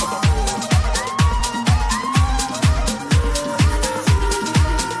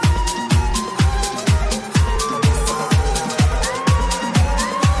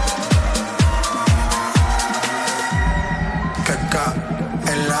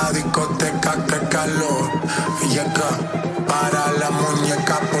 En la discoteca, que calor. Y acá, para la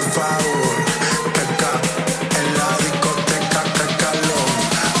muñeca, por favor. Que acá, en la discoteca, que calor.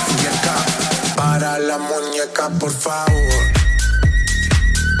 Y acá, para la muñeca, por favor.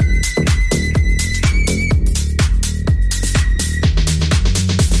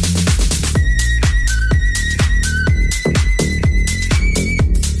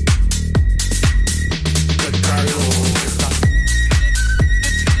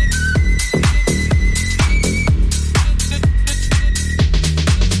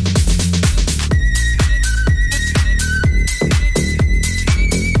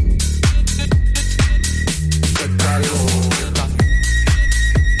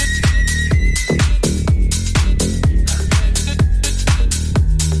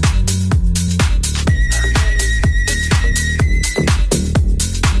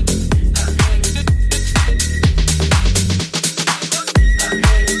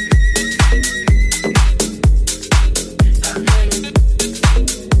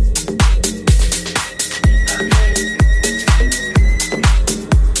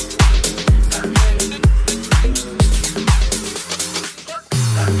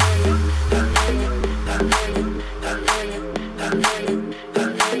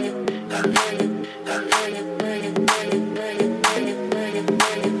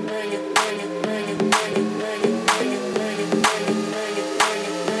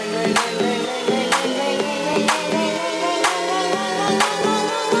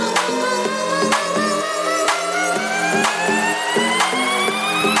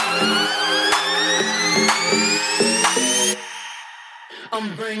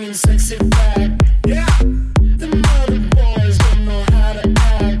 I'm bringing sexy back. Yeah. The mother boys don't know how to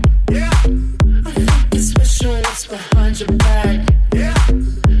act. Yeah. I think it's special what's behind your back. Yeah.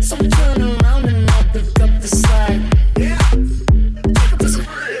 So turn around and I'll pick up the slack. Yeah. Take up this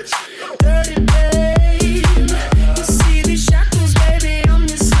bridge. Dirty babe. You see these shackles, baby, I'm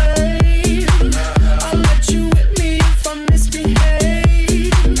your slave. I'll let you whip me if I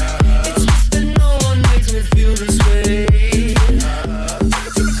misbehave. It's just that no one makes me feel this way.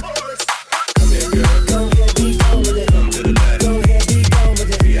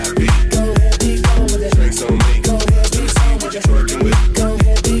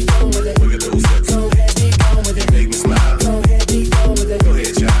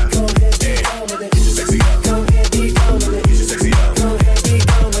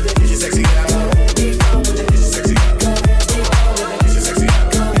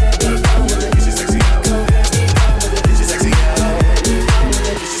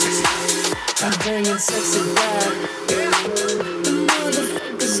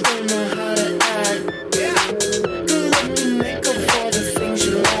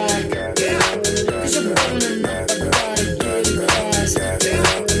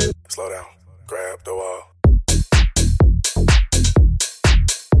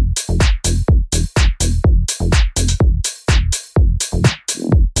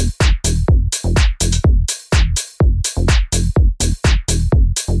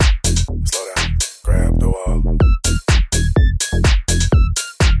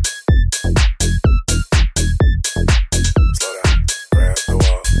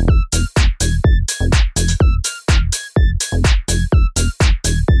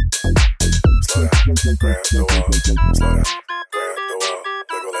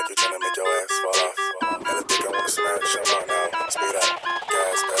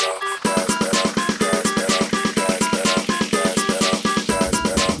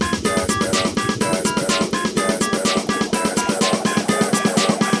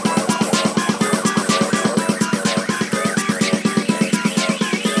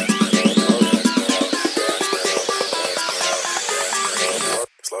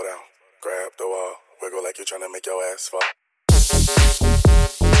 Slow down, grab the wall, wiggle like you're trying to make your ass fall.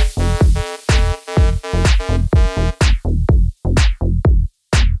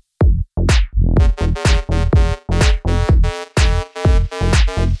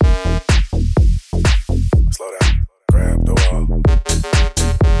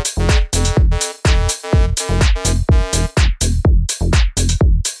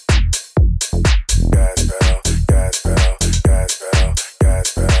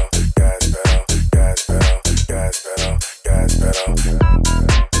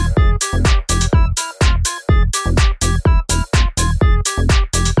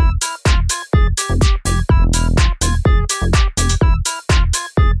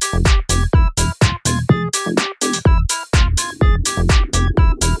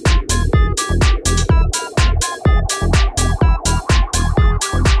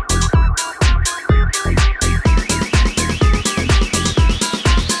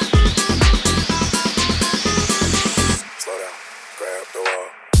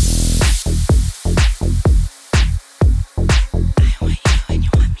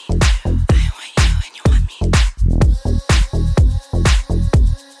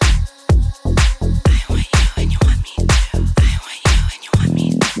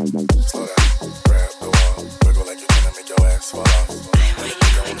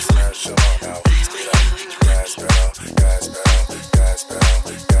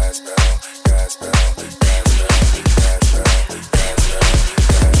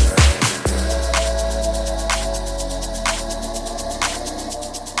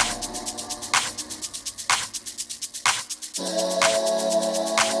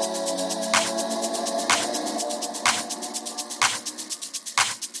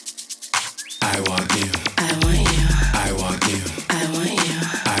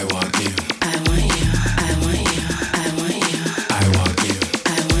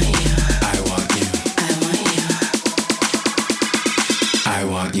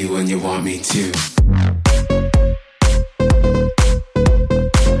 to.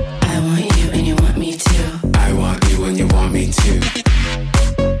 I want you and you want me to. I want you and you want me to.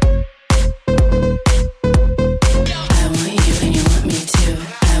 I want you and you want me to.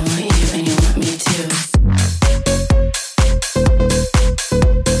 I want you and you want me to. I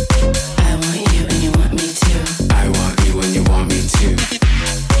want you and you want me to. I want you and you want me to. I want you and you want me to.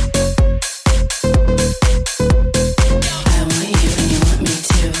 I want you and you want me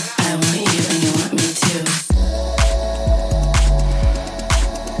to. I want you and you want me to. I want you and you want me to.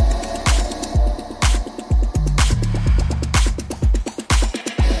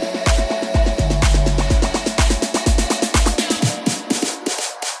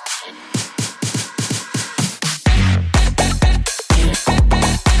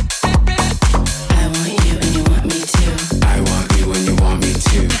 I want you and you want me to. I want you and you want me to. I want you and you want me to. I want you and you want me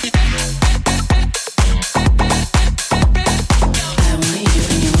to.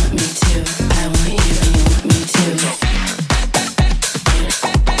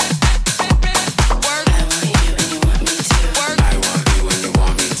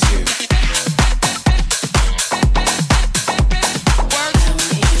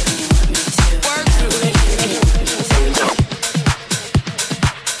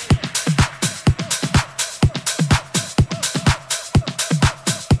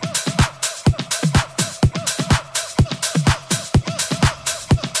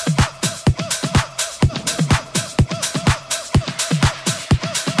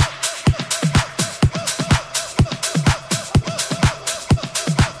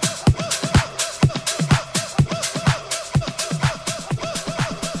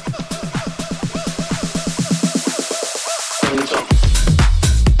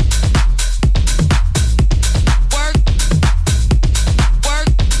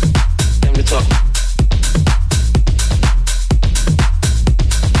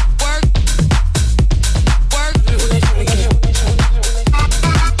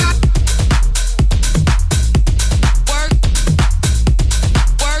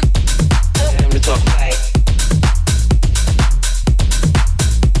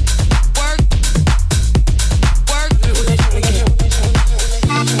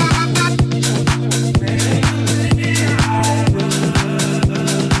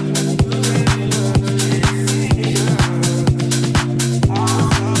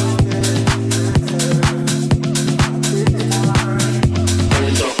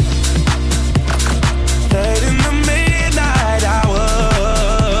 Late in the midnight hour,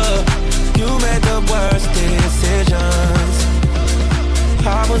 you made the worst decisions.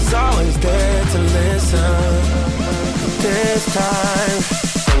 I was always there to listen. This time,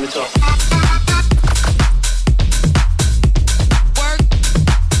 let me talk.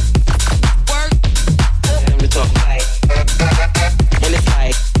 Let me talk. And it's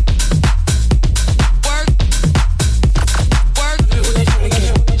like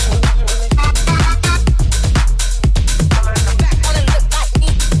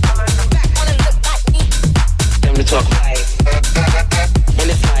let me talk. And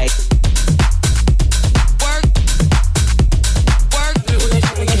it's like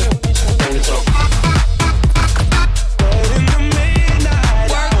let me talk. Late in the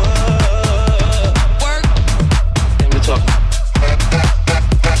midnight hour. Let me talk.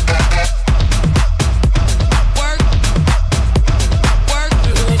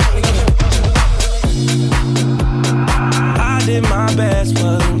 I did my best,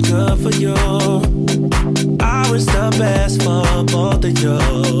 wasn't good for you. I was the best for both of you.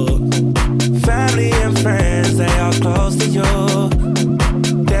 Family and friends, they are close to you.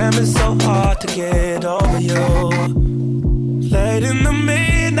 Damn, it's so hard to get over you. Late in the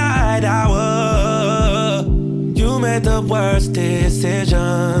midnight hour, you made the worst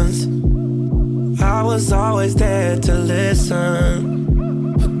decisions. I was always there to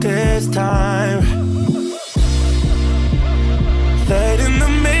listen, but this time, late in the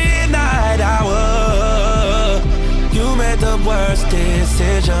midnight hour, you made the worst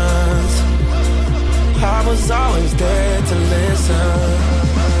decisions. I was always there to listen.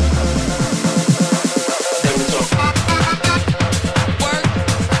 Let me talk.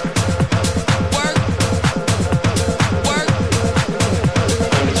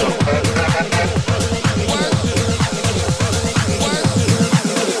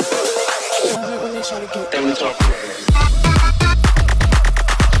 Let me talk. Let me talk.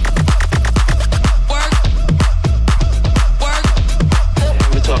 Let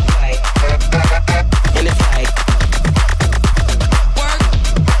me talk. And it's like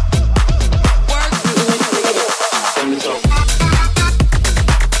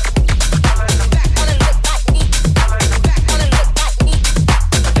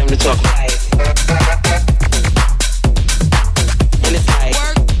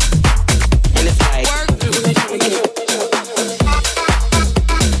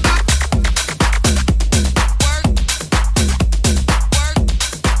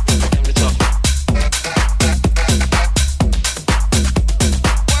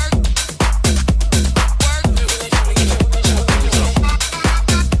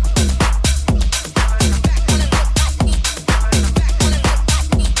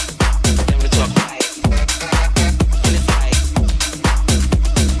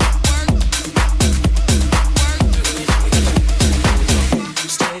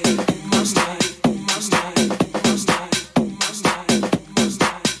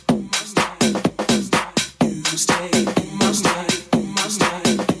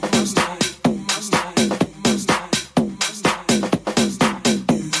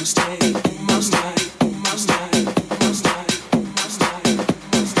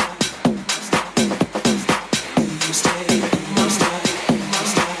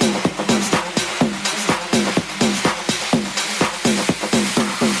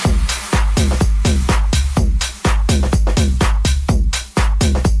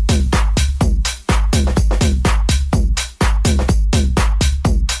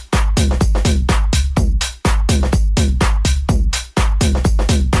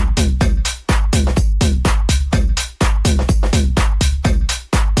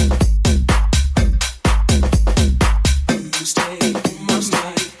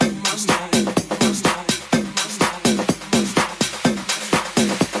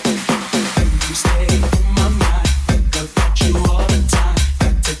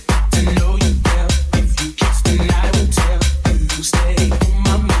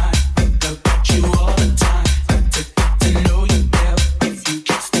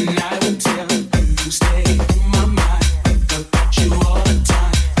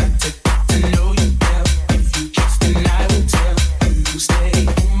stay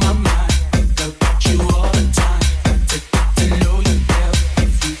on my mind. Think about you all the time. To get to know you better.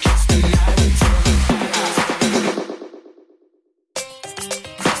 If you kiss the night until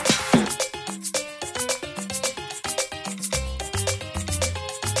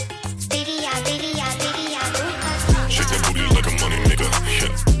Shake that booty like a money maker,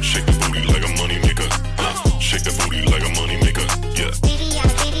 yeah. Shake the booty like a money maker, shake that booty like a money maker, yeah.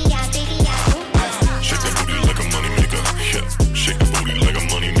 Shake that booty like a money maker, yeah. Shake the booty like a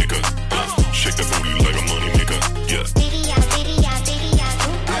money maker, shake that booty like a money maker, yeah. Shake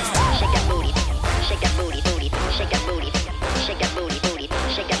that booty, shake that booty, booty, shake that booty, shake that booty, booty,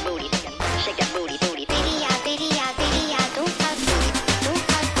 shake that booty, shake that booty, booty.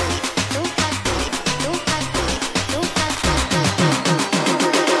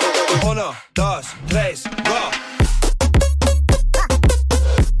 Uno, dos, tres, go.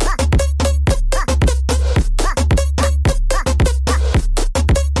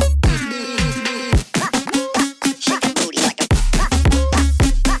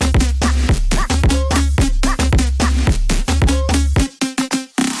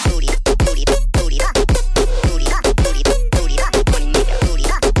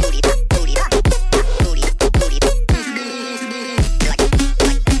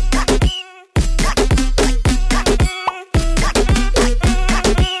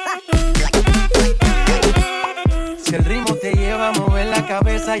 Si el ritmo te lleva a mover la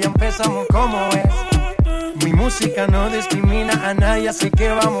cabeza, ya empezamos como es. Mi música no discrimina a nadie, así que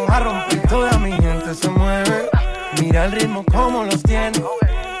vamos a romper. Toda mi gente se mueve, mira el ritmo como los tiene.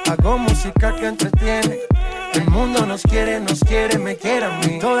 Hago música que entretiene. El mundo nos quiere, me quiere a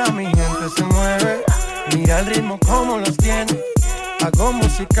mí. Toda mi gente se mueve, mira el ritmo como los tiene. Hago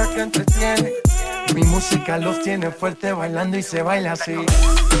música que entretiene. Mi música los tiene fuerte bailando y se baila así.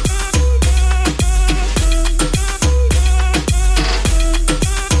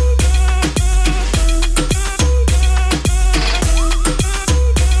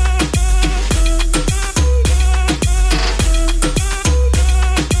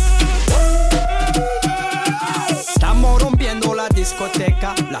 Estamos rompiendo la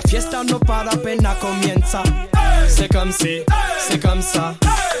discoteca, la fiesta no para, apenas comienza. C'est comme si, c'est comme ça,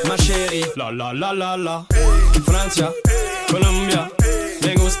 ma chérie. La la la la la. Francia, Colombia,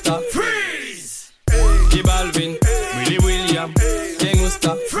 me gusta. Freeze. Y Balvin, Willy William, me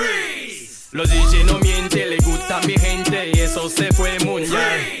gusta. Freeze. Los DJ no mienten, le gusta a mi gente y eso se fue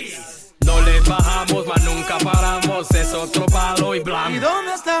mundial. No le bajamos, mas nunca paramos, es otro palo y blanco. ¿Y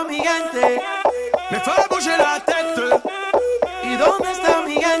dónde está mi gente? Me fait bouger la tête. ¿Y dónde está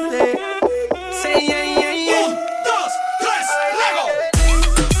mi gente? Sí, yeah, yeah, yeah. 1, 2, 3, Lego.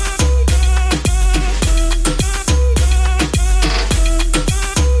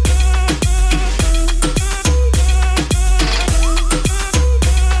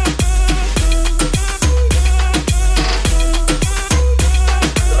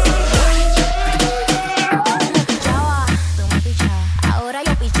 Ahora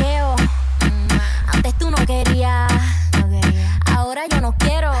yo picheo. Antes tú no querías. Ahora yo no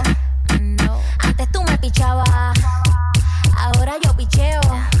quiero. Antes tú me pichabas. Ahora yo picheo.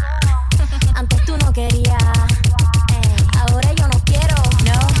 Antes tú no querías. Ahora yo no quiero.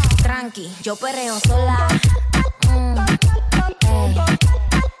 No, tranqui, yo perreo sola.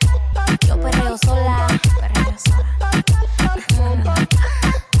 Yo perreo sola.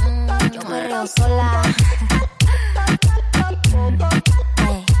 Yo perreo sola.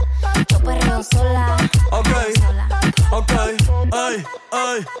 Yo perreo sola. Ok, ay,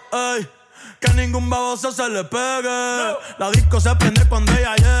 ay, ay. Que ningún baboso se le pegue. La disco se prende cuando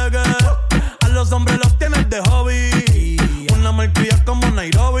ella llegue. A los hombres los tienes de hobby. Una marquilla como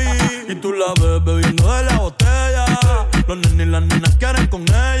Nairobi. Y tú la ves bebiendo de la botella. Los nenes y las nenas quieren con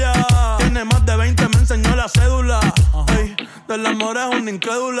ella. Tiene más de 20, me enseñó la cédula. Ey, del amor es una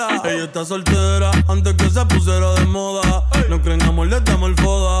incrédula. Ella está soltera antes que se pusiera de moda. No creen amor, le damos el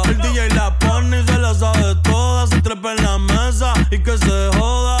foda. El DJ la pone y se la sabe toda. Se trepa en la mesa y que se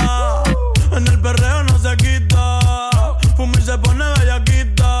joda. En el perreo no se quita. Fuma y se pone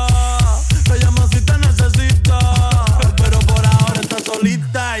bellaquita. Te llama si te necesita. Pero por ahora está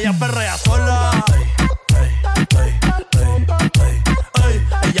solita. Ella perrea sola.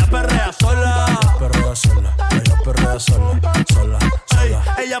 Ella perrea sola. Perrea sola. Ella perrea sola. Sola.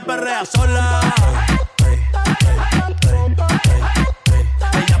 Ella perrea sola.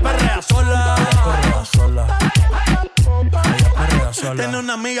 Ella perrea sola. Tiene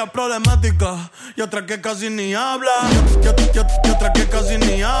una amiga problemática y otra que casi ni habla. Y otra que casi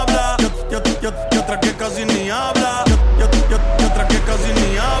ni habla. Y otra que casi ni habla. Y otra que casi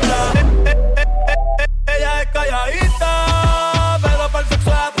ni habla. Ella es calladita, pero para el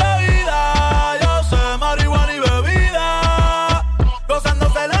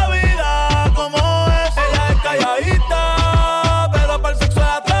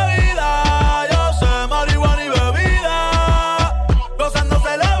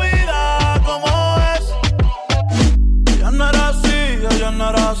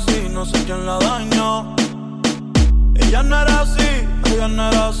no sé quién la dañó. Ella no era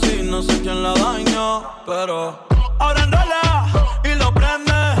así, no sé quién la dañó. Pero ahora enrola y lo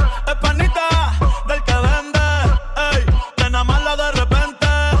prende. Es panita del que vende. Ey, nena mala de repente.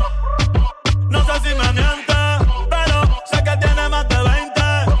 No sé si me miente, pero sé que tiene más de 20.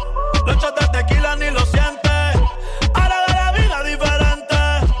 Los shots de tequila ni lo siente. Ahora de la vida diferente.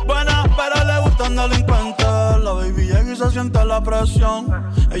 Buena, pero le gustan delincuentes. La baby llega y se siente la presión.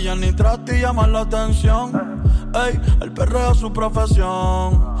 Ella ni trata y llama la atención. Ey, el perreo es su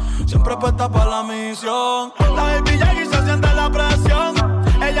profesión. Siempre puesta para la misión. La baby llega y se siente la presión.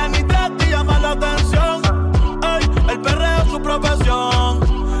 Ella ni trata y llama la atención. Ey, el perreo es su profesión.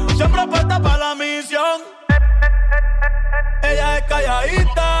 Siempre puesta para la misión. Ella es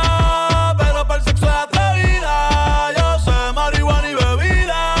calladita, pero para el sexo es atrevida. Yo sé marihuana y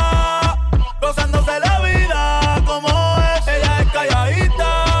bebida, gozándose la vida como es. Ella es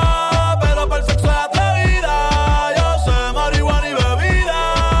calladita, pero para el sexo es atrevida. Yo sé marihuana y bebida,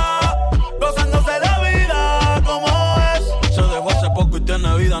 gozándose la vida como es. Se dejó hace poco y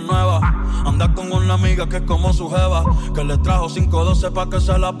tiene vida nueva. Anda con una amiga que es como su jeva, que le trajo 512 pa' que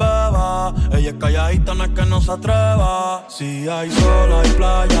se la beba. Ella es calladita, no es que no se atreva. Si hay sol, hay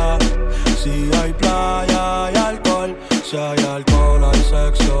playa. Si hay playa, hay alcohol. Si hay alcohol, hay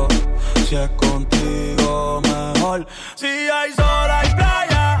sexo. Si es contigo, mejor. Si hay sol, hay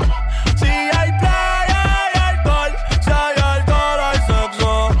playa. Si hay playa, hay alcohol. Si hay alcohol, hay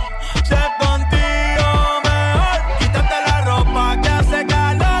sexo. Si es contigo, mejor. Quítate la ropa que hace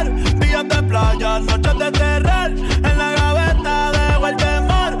calor. Días de playa, noches de terror. En la gaveta dejo el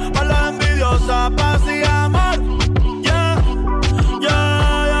temor. Pa' las envidiosas, paz y amor. Yeah,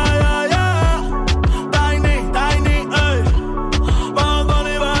 yeah, yeah, yeah, yeah. Tiny, tiny, ey. Vamos,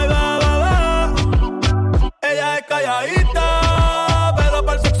 Bonnie, bye, bye, bye, bye. Ella es calladita, pero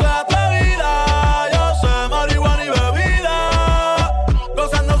para el sexo es atrevida. Yo sé marihuana y bebida,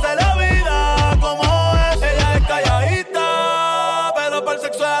 gozándose la vida como es. Ella es calladita, pero para el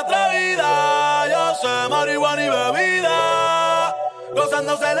sexo es atrevida. Yo sé marihuana y bebida,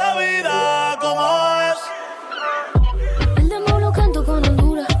 gozándose la vida como es. El demo lo canto con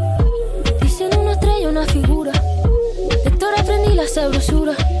Honduras. Dicen una estrella, una figura. Héctor aprendí la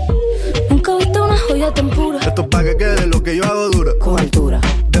sabrosura. Nunca he visto una joya tan pura. Esto es pa' que quede lo que yo hago dura. Con altura.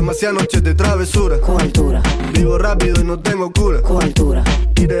 Demasiadas noches de travesura. Con altura. Vivo rápido y no tengo cura. Con altura.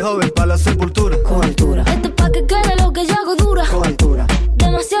 Y de joven pa' la sepultura. Con altura. Esto es pa' que quede lo que yo hago dura. Con altura.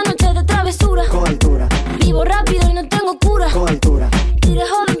 Demasiadas noches de travesura. Con altura. Vivo rápido y no tengo cura. Con altura. Y de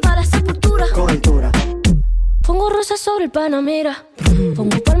joven para la sepultura. Con altura. Pongo rosas sobre el Panamera.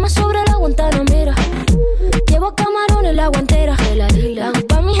 Pongo palmas sobre la Guantanamera. Llevo camarones la guantera. La hago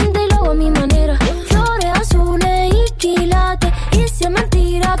pa' mi gente y lo hago a mi manera. Flores azules y quilates. Y si es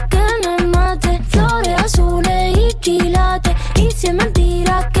mentira que me mate. Flores azules y quilates. Y si es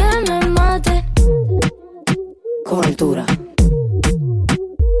mentira que me mate. Con altura.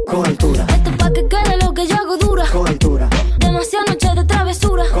 Con altura. Esto es pa' que quede lo que yo hago dura. Con altura. Demasiadas noches de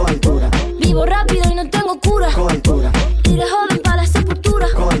travesura. Con altura. Vivo rápido y no tengo cura. Con altura. Y de joven para la sepultura.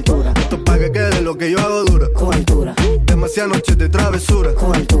 Con altura. Esto es pa' que quede lo que yo hago dura. Con altura. Demasiadas noches de travesura.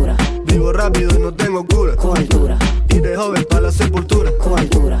 Con altura. Vivo rápido y no tengo cura. Con altura. Y de joven pa' la sepultura. Con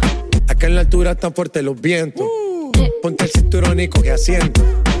altura. Acá en la altura están fuertes los vientos. Ponte el cinturón y coge asiento.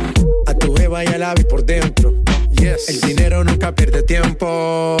 A tu jeva y al ave por dentro. Yes. El dinero nunca pierde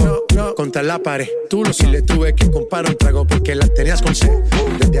tiempo. No. Contra la pared. Tú lo si le tuve que comprar un trago porque las tenías con sed.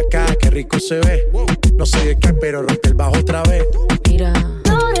 Desde acá, qué rico se ve. No sé de qué, pero rompe el bajo otra vez. Mira.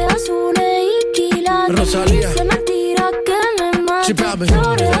 Flores azules y quilates. Rosalía. Y si es mentira que me mate. Chipame.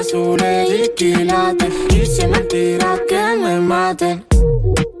 Flores azules y quilates. Y si es mentira que me mate.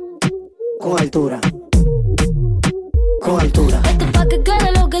 Con altura. Con altura. Esto es pa' que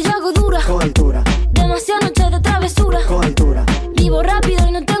quede lo que yo hago dura. Con altura. Demasiadas noches de travesura. Con altura. Vivo rápido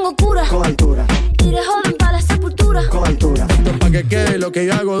y no tengo cura. Con altura. Y de joven para la sepultura. Con altura. Esto es pa' que quede lo que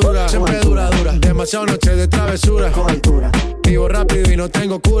yo hago dura. Siempre dura, dura. Demasiadas noches de travesura. Con altura. Vivo rápido y no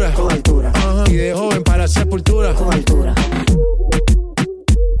tengo cura. Con altura. Y de joven para la sepultura. Con altura.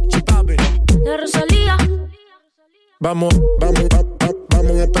 Chipapi. La Rosalía. Vamos a esperarnos.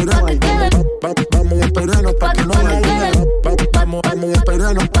 Vamos a esperarnos pa' que no la luna. Vamos a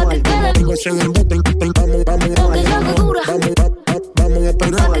esperarnos pa' que digo se den bote. Vamos a esperarnos.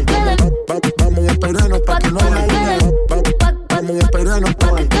 Vamos a esperarnos pa' que no la luna. Vamos a esperarnos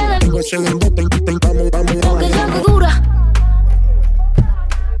pa' que digo se den bote. Vamos a esperarnos. Dura.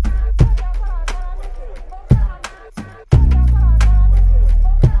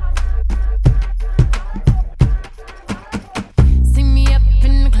 See me up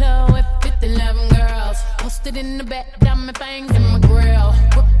in the club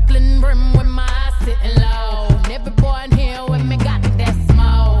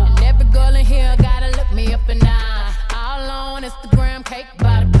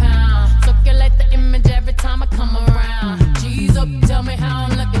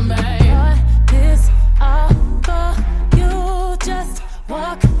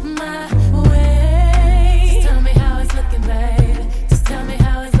walk my way. Just tell me how it's looking, babe. Just tell me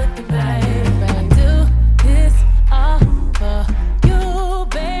how it's looking, babe. I do this all for you,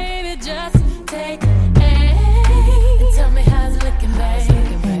 baby. Just take aim and tell me how it's looking,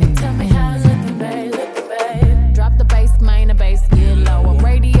 babe. Tell me how it's looking, babe. Looking, babe. Drop the bass, main the bass, get lower.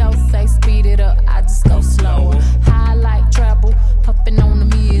 Radio say speed it up, I just go slower. High like treble, puffin' on the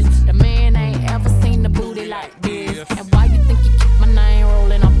mirrors. The man ain't ever seen the booty like this. And why you think you keep my name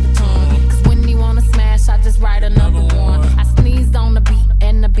rolling off the tongue? Cause when he wanna smash, I just write another one. I sneezed on the beat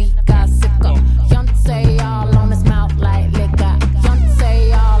and the beat got sicker. Yontay all on his mouth like liquor.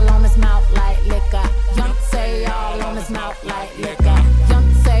 Yontay all on his mouth like liquor. Yontay all on his mouth like liquor.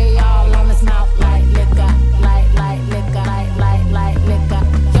 Yontay all on his mouth like liquor. Like liquor. Like liquor.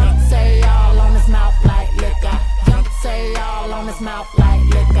 Yontay all on his mouth like liquor. Yontay all on his mouth like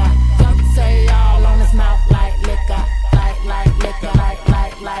liquor. Yontay all on his mouth like liquor. Like liquor.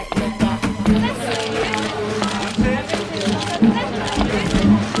 Like liquor.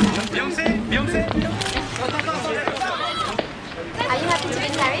 Are you happy to be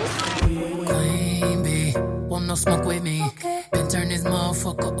in Paris? Queen bee, want no smoke with me. Been turn this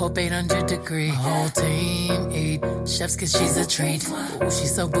motherfucker up 800 degrees. Whole team eat chefs cause she's a treat. Ooh,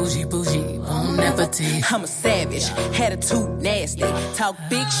 she's so bougie, won't never tea. I'm a savage, attitude nasty. Talk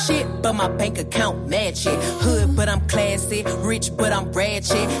big shit, but my bank account match it. Hood, but I'm classy. Rich, but I'm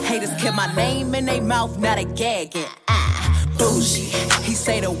ratchet. Haters kept my name in their mouth, now they gagging. Bougie. He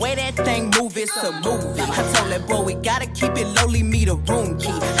say the way that thing move, it's a movie. I told that boy we gotta keep it lowly, me the room key.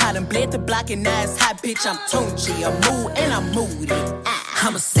 I done bled the block and now it's hot, bitch, I'm Tunchi. I'm mood and I'm moody.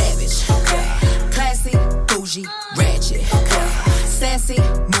 I'm a savage. Classy, bougie, ratchet. Sassy,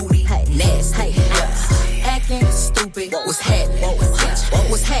 moody, nasty. Acting stupid, what's happening?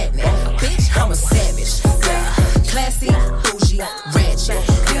 What's happening? Bitch, I'm a savage. Classy, bougie, ratchet.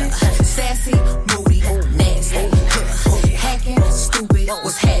 Sassy, moody, nasty. Hacking, stupid,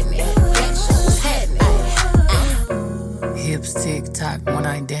 what's happening? Bitch, what's happening? Hips tick tock when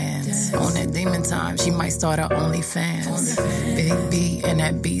I dance. On that demon time, she might start her OnlyFans. Big B and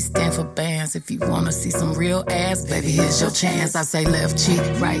that B stand for bands. If you wanna see some real ass, baby, here's your chance. I say left cheek,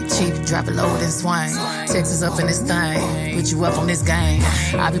 right cheek, drop it low and swing. Texas up in this thing, put you up on this game.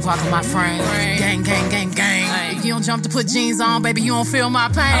 I be parking my frame, gang, gang, gang, gang. If you don't jump to put jeans on, baby, you don't feel my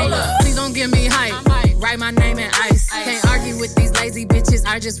pain. Please don't give me hype. Write my name in ice. Can't argue with these lazy bitches,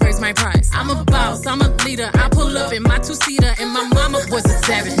 I just raise my price. I'm a boss, I'm a leader. I pull up in my two-seater, and my mama was a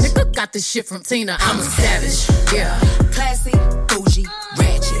savage. Nigga got this shit from Tina, I'm a savage. Yeah. Classy, bougie,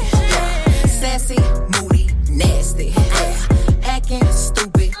 ratchet. Sassy, moody, nasty. Acting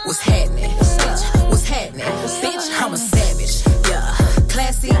stupid, what's happening? What's happening? Bitch, I'm a savage. Yeah.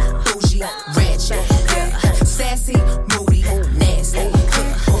 Classy, bougie, ratchet. Sassy, moody, nasty.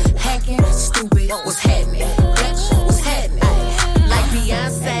 Hacking, stupid, what's happening? Bitch, what's happening? Like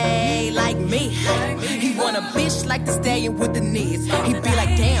Beyonce, like me. He want a bitch like the stallion with the knees. He be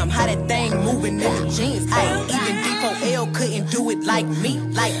like, damn, how that thing moving in the jeans. Ay, even D4L couldn't do it like me,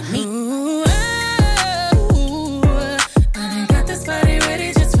 like me. Ooh, I got this body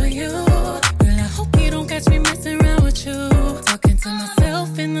ready just for you. Girl, I hope you don't catch me messing around with you. Talking to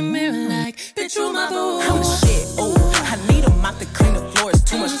myself in the mirror like, bitch, you my boo. I'm the shit, ooh. I need a mop to clean the floors,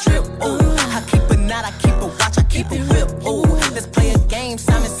 too much drip, ooh. I keep a knot, I keep a watch, I keep a whip, ooh. Let's play a game,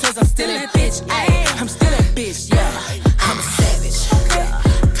 Simon says I'm still that bitch, ayy. I'm still that bitch, yeah. I'm a savage,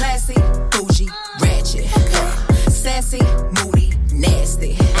 classy, bougie, ratchet, sassy, moody,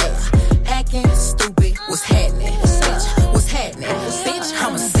 nasty, acting stupid, what's happening? Bitch, what's happening? Bitch,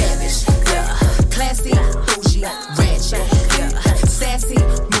 I'm a savage, classy, bougie, ratchet, sassy,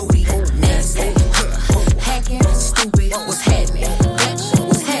 moody, nasty, hacking, stupid, what's happening? Bitch,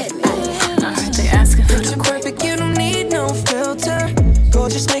 what's happening? They asking for Picture perfect, you don't need no filter.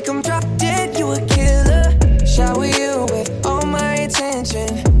 Gorgeous, make 'em drop dead, you a killer. Shower you with all my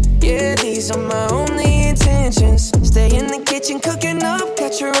attention. Yeah, these are my only intentions. Stay in the kitchen, cooking up,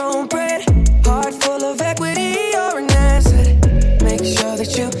 cut your own bread. Heart full of equity, you're an asset. Make sure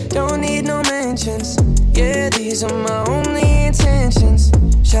that you don't need no mentions. Yeah, these are my only intentions.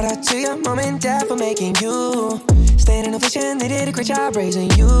 Shout out to your mom and dad for making you. Staying in a vision, they did a great job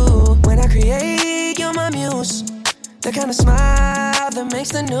raising you. When I create, you're my muse. The kind of smile that makes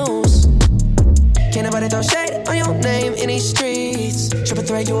the news. Can't nobody throw shade on your name in these streets. Triple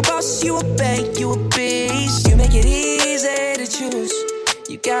threat, you a boss, you a bank, you a beast. You make it easy to choose.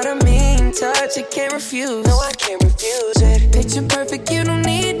 You got a mean touch, I can't refuse. No, I can't refuse it. Picture perfect, you don't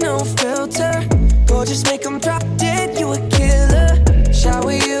need no filter. Gorgeous, make 'em drop dead, you a killer.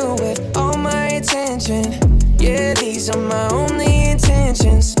 Shower you with all my attention. Yeah, these are my only intentions.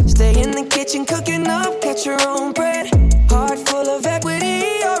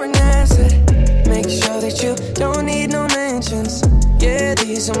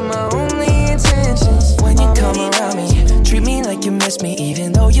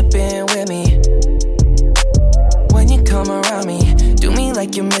 even though you've been with me. When you come around me, do me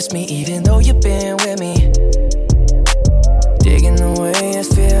like you miss me, even though you've been with me. Digging the way I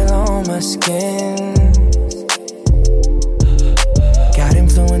feel on my skin. Got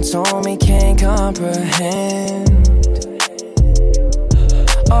influence on me, can't comprehend.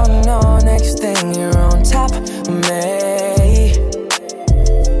 Oh no, next thing you're on top of me.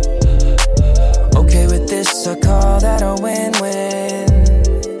 Okay with this, I call that a win-win.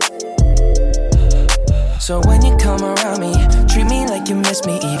 So when you come around me, treat me like you miss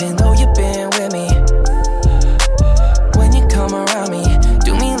me, even though you've been with me. When you come around me,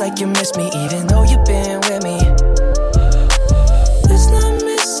 do me like you miss me, even though you've been with me. Let's not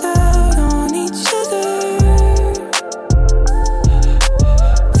miss out on each other.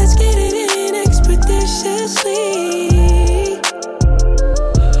 Let's get it in expeditiously.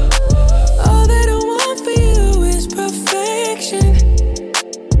 All that I want for you is perfection.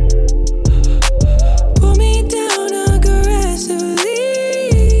 Pull me down aggressively.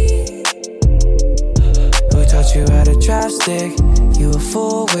 Who taught you how to drive stick? You a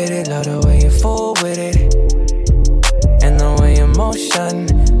fool with it, love the way you fool with it. And the way you motion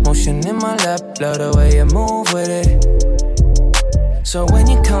in my lap, love the way you move with it. So when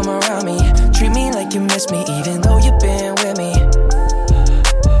you come around me, treat me like you miss me, even though you've been with me.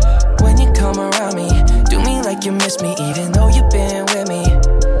 When you come around me, do me like you miss me, even though you've been with me.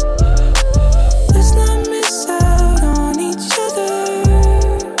 Let's not miss out on each other.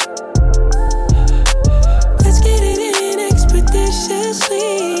 Let's get it in expeditiously.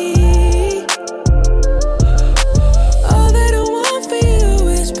 All that I want for you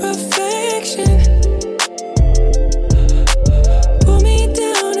is perfection. Pull me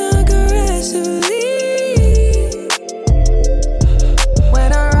down aggressively.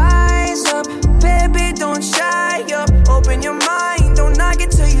 When I rise up, baby, don't shy up. Open your mind, don't knock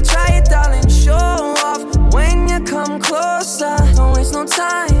it till you try it, darling. Show off when you come closer. Don't waste no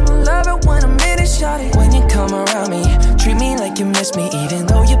time, I love it when I'm in it, shawty. When you come around me, treat me like you miss me, even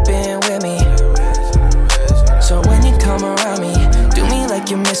though you've been with me. So when you come around me, do me like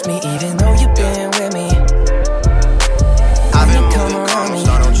you miss me, even though you've been with me. I've been When you come moving around calm, me,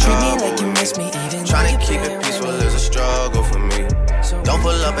 start no treat me trouble like you with miss me, even though Trying you've to keep been it with peaceful me. is a struggle for me. Don't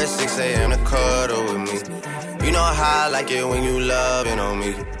pull up at 6 a.m. to cuddle with me. You know how I like it when you loving on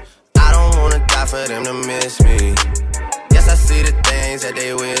me. I don't wanna die for them to miss me. Yes, I see the things that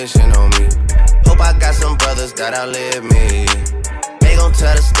they wishing on me. Hope I got some brothers that outlive me. They gon'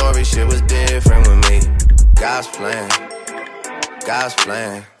 tell the story, shit was different with me. God's plan, God's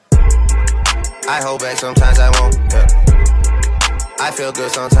plan. I hold back, sometimes I won't, yeah. I feel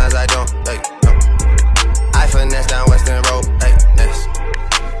good, sometimes I don't, like, no. I finesse down Western Road, like, next.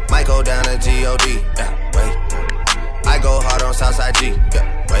 Might go down to G.O.D., yeah, wait. I go hard on Southside G, yeah,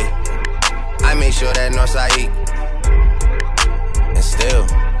 wait. I make sure that Northside E. And still,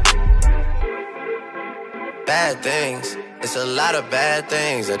 bad things. It's a lot of bad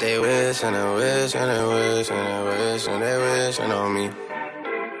things that they wish and they wish and they wish and they wish and they wishing on me.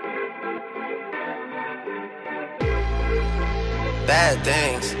 Bad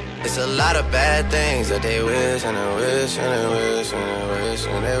things. It's a lot of bad things that they wish and they wish and they wish and they wish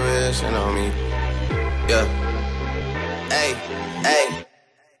and they wishing on me. Yeah. Hey, hey.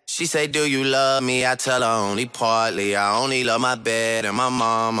 She say, do you love me? I tell her only partly. I only love my bed and my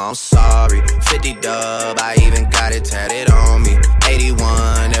mom, I'm sorry. 50 dub, I even got it tatted on me.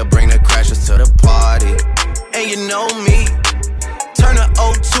 81, they'll bring the crashers to the party. And you know me, turn the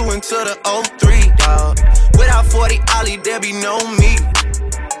 02 into the 03, dawg. Without 40 Ollie, there be no me.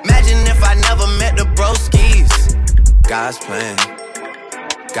 Imagine if I never met the broskies. God's plan,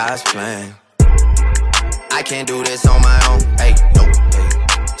 God's plan. I can't do this on my own, hey, no, hey.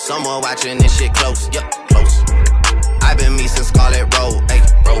 Someone watching this shit close, yup, close. I've been me since Scarlet Road, hey,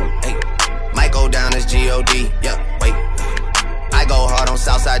 road, hey. Might go down as G.O.D., yup, wait. I go hard on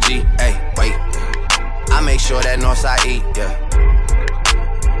Southside G, hey, wait. I make sure that Northside E, yeah.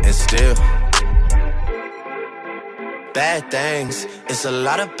 And still, bad things. It's a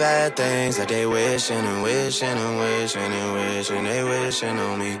lot of bad things that they wishing and wishing and wishing and wishing they wishing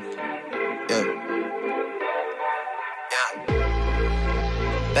on me, yeah.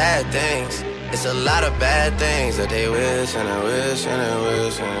 Bad things. It's a lot of bad things that they wish and they wish and they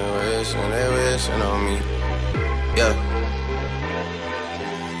wish and they wish and they wishing on me. Yeah.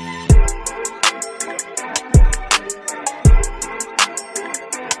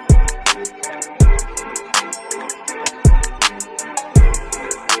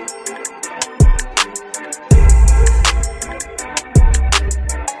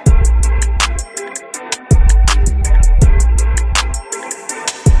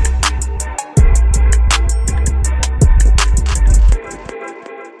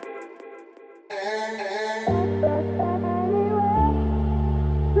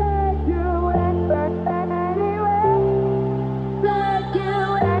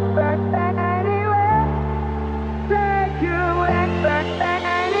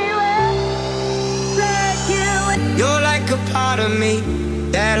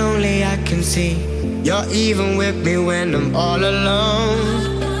 can see you're even with me when I'm all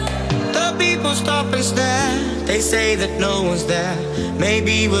alone. The people stop and stare, they say that no one's there.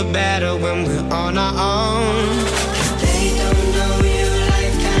 Maybe we're better when we're on our own.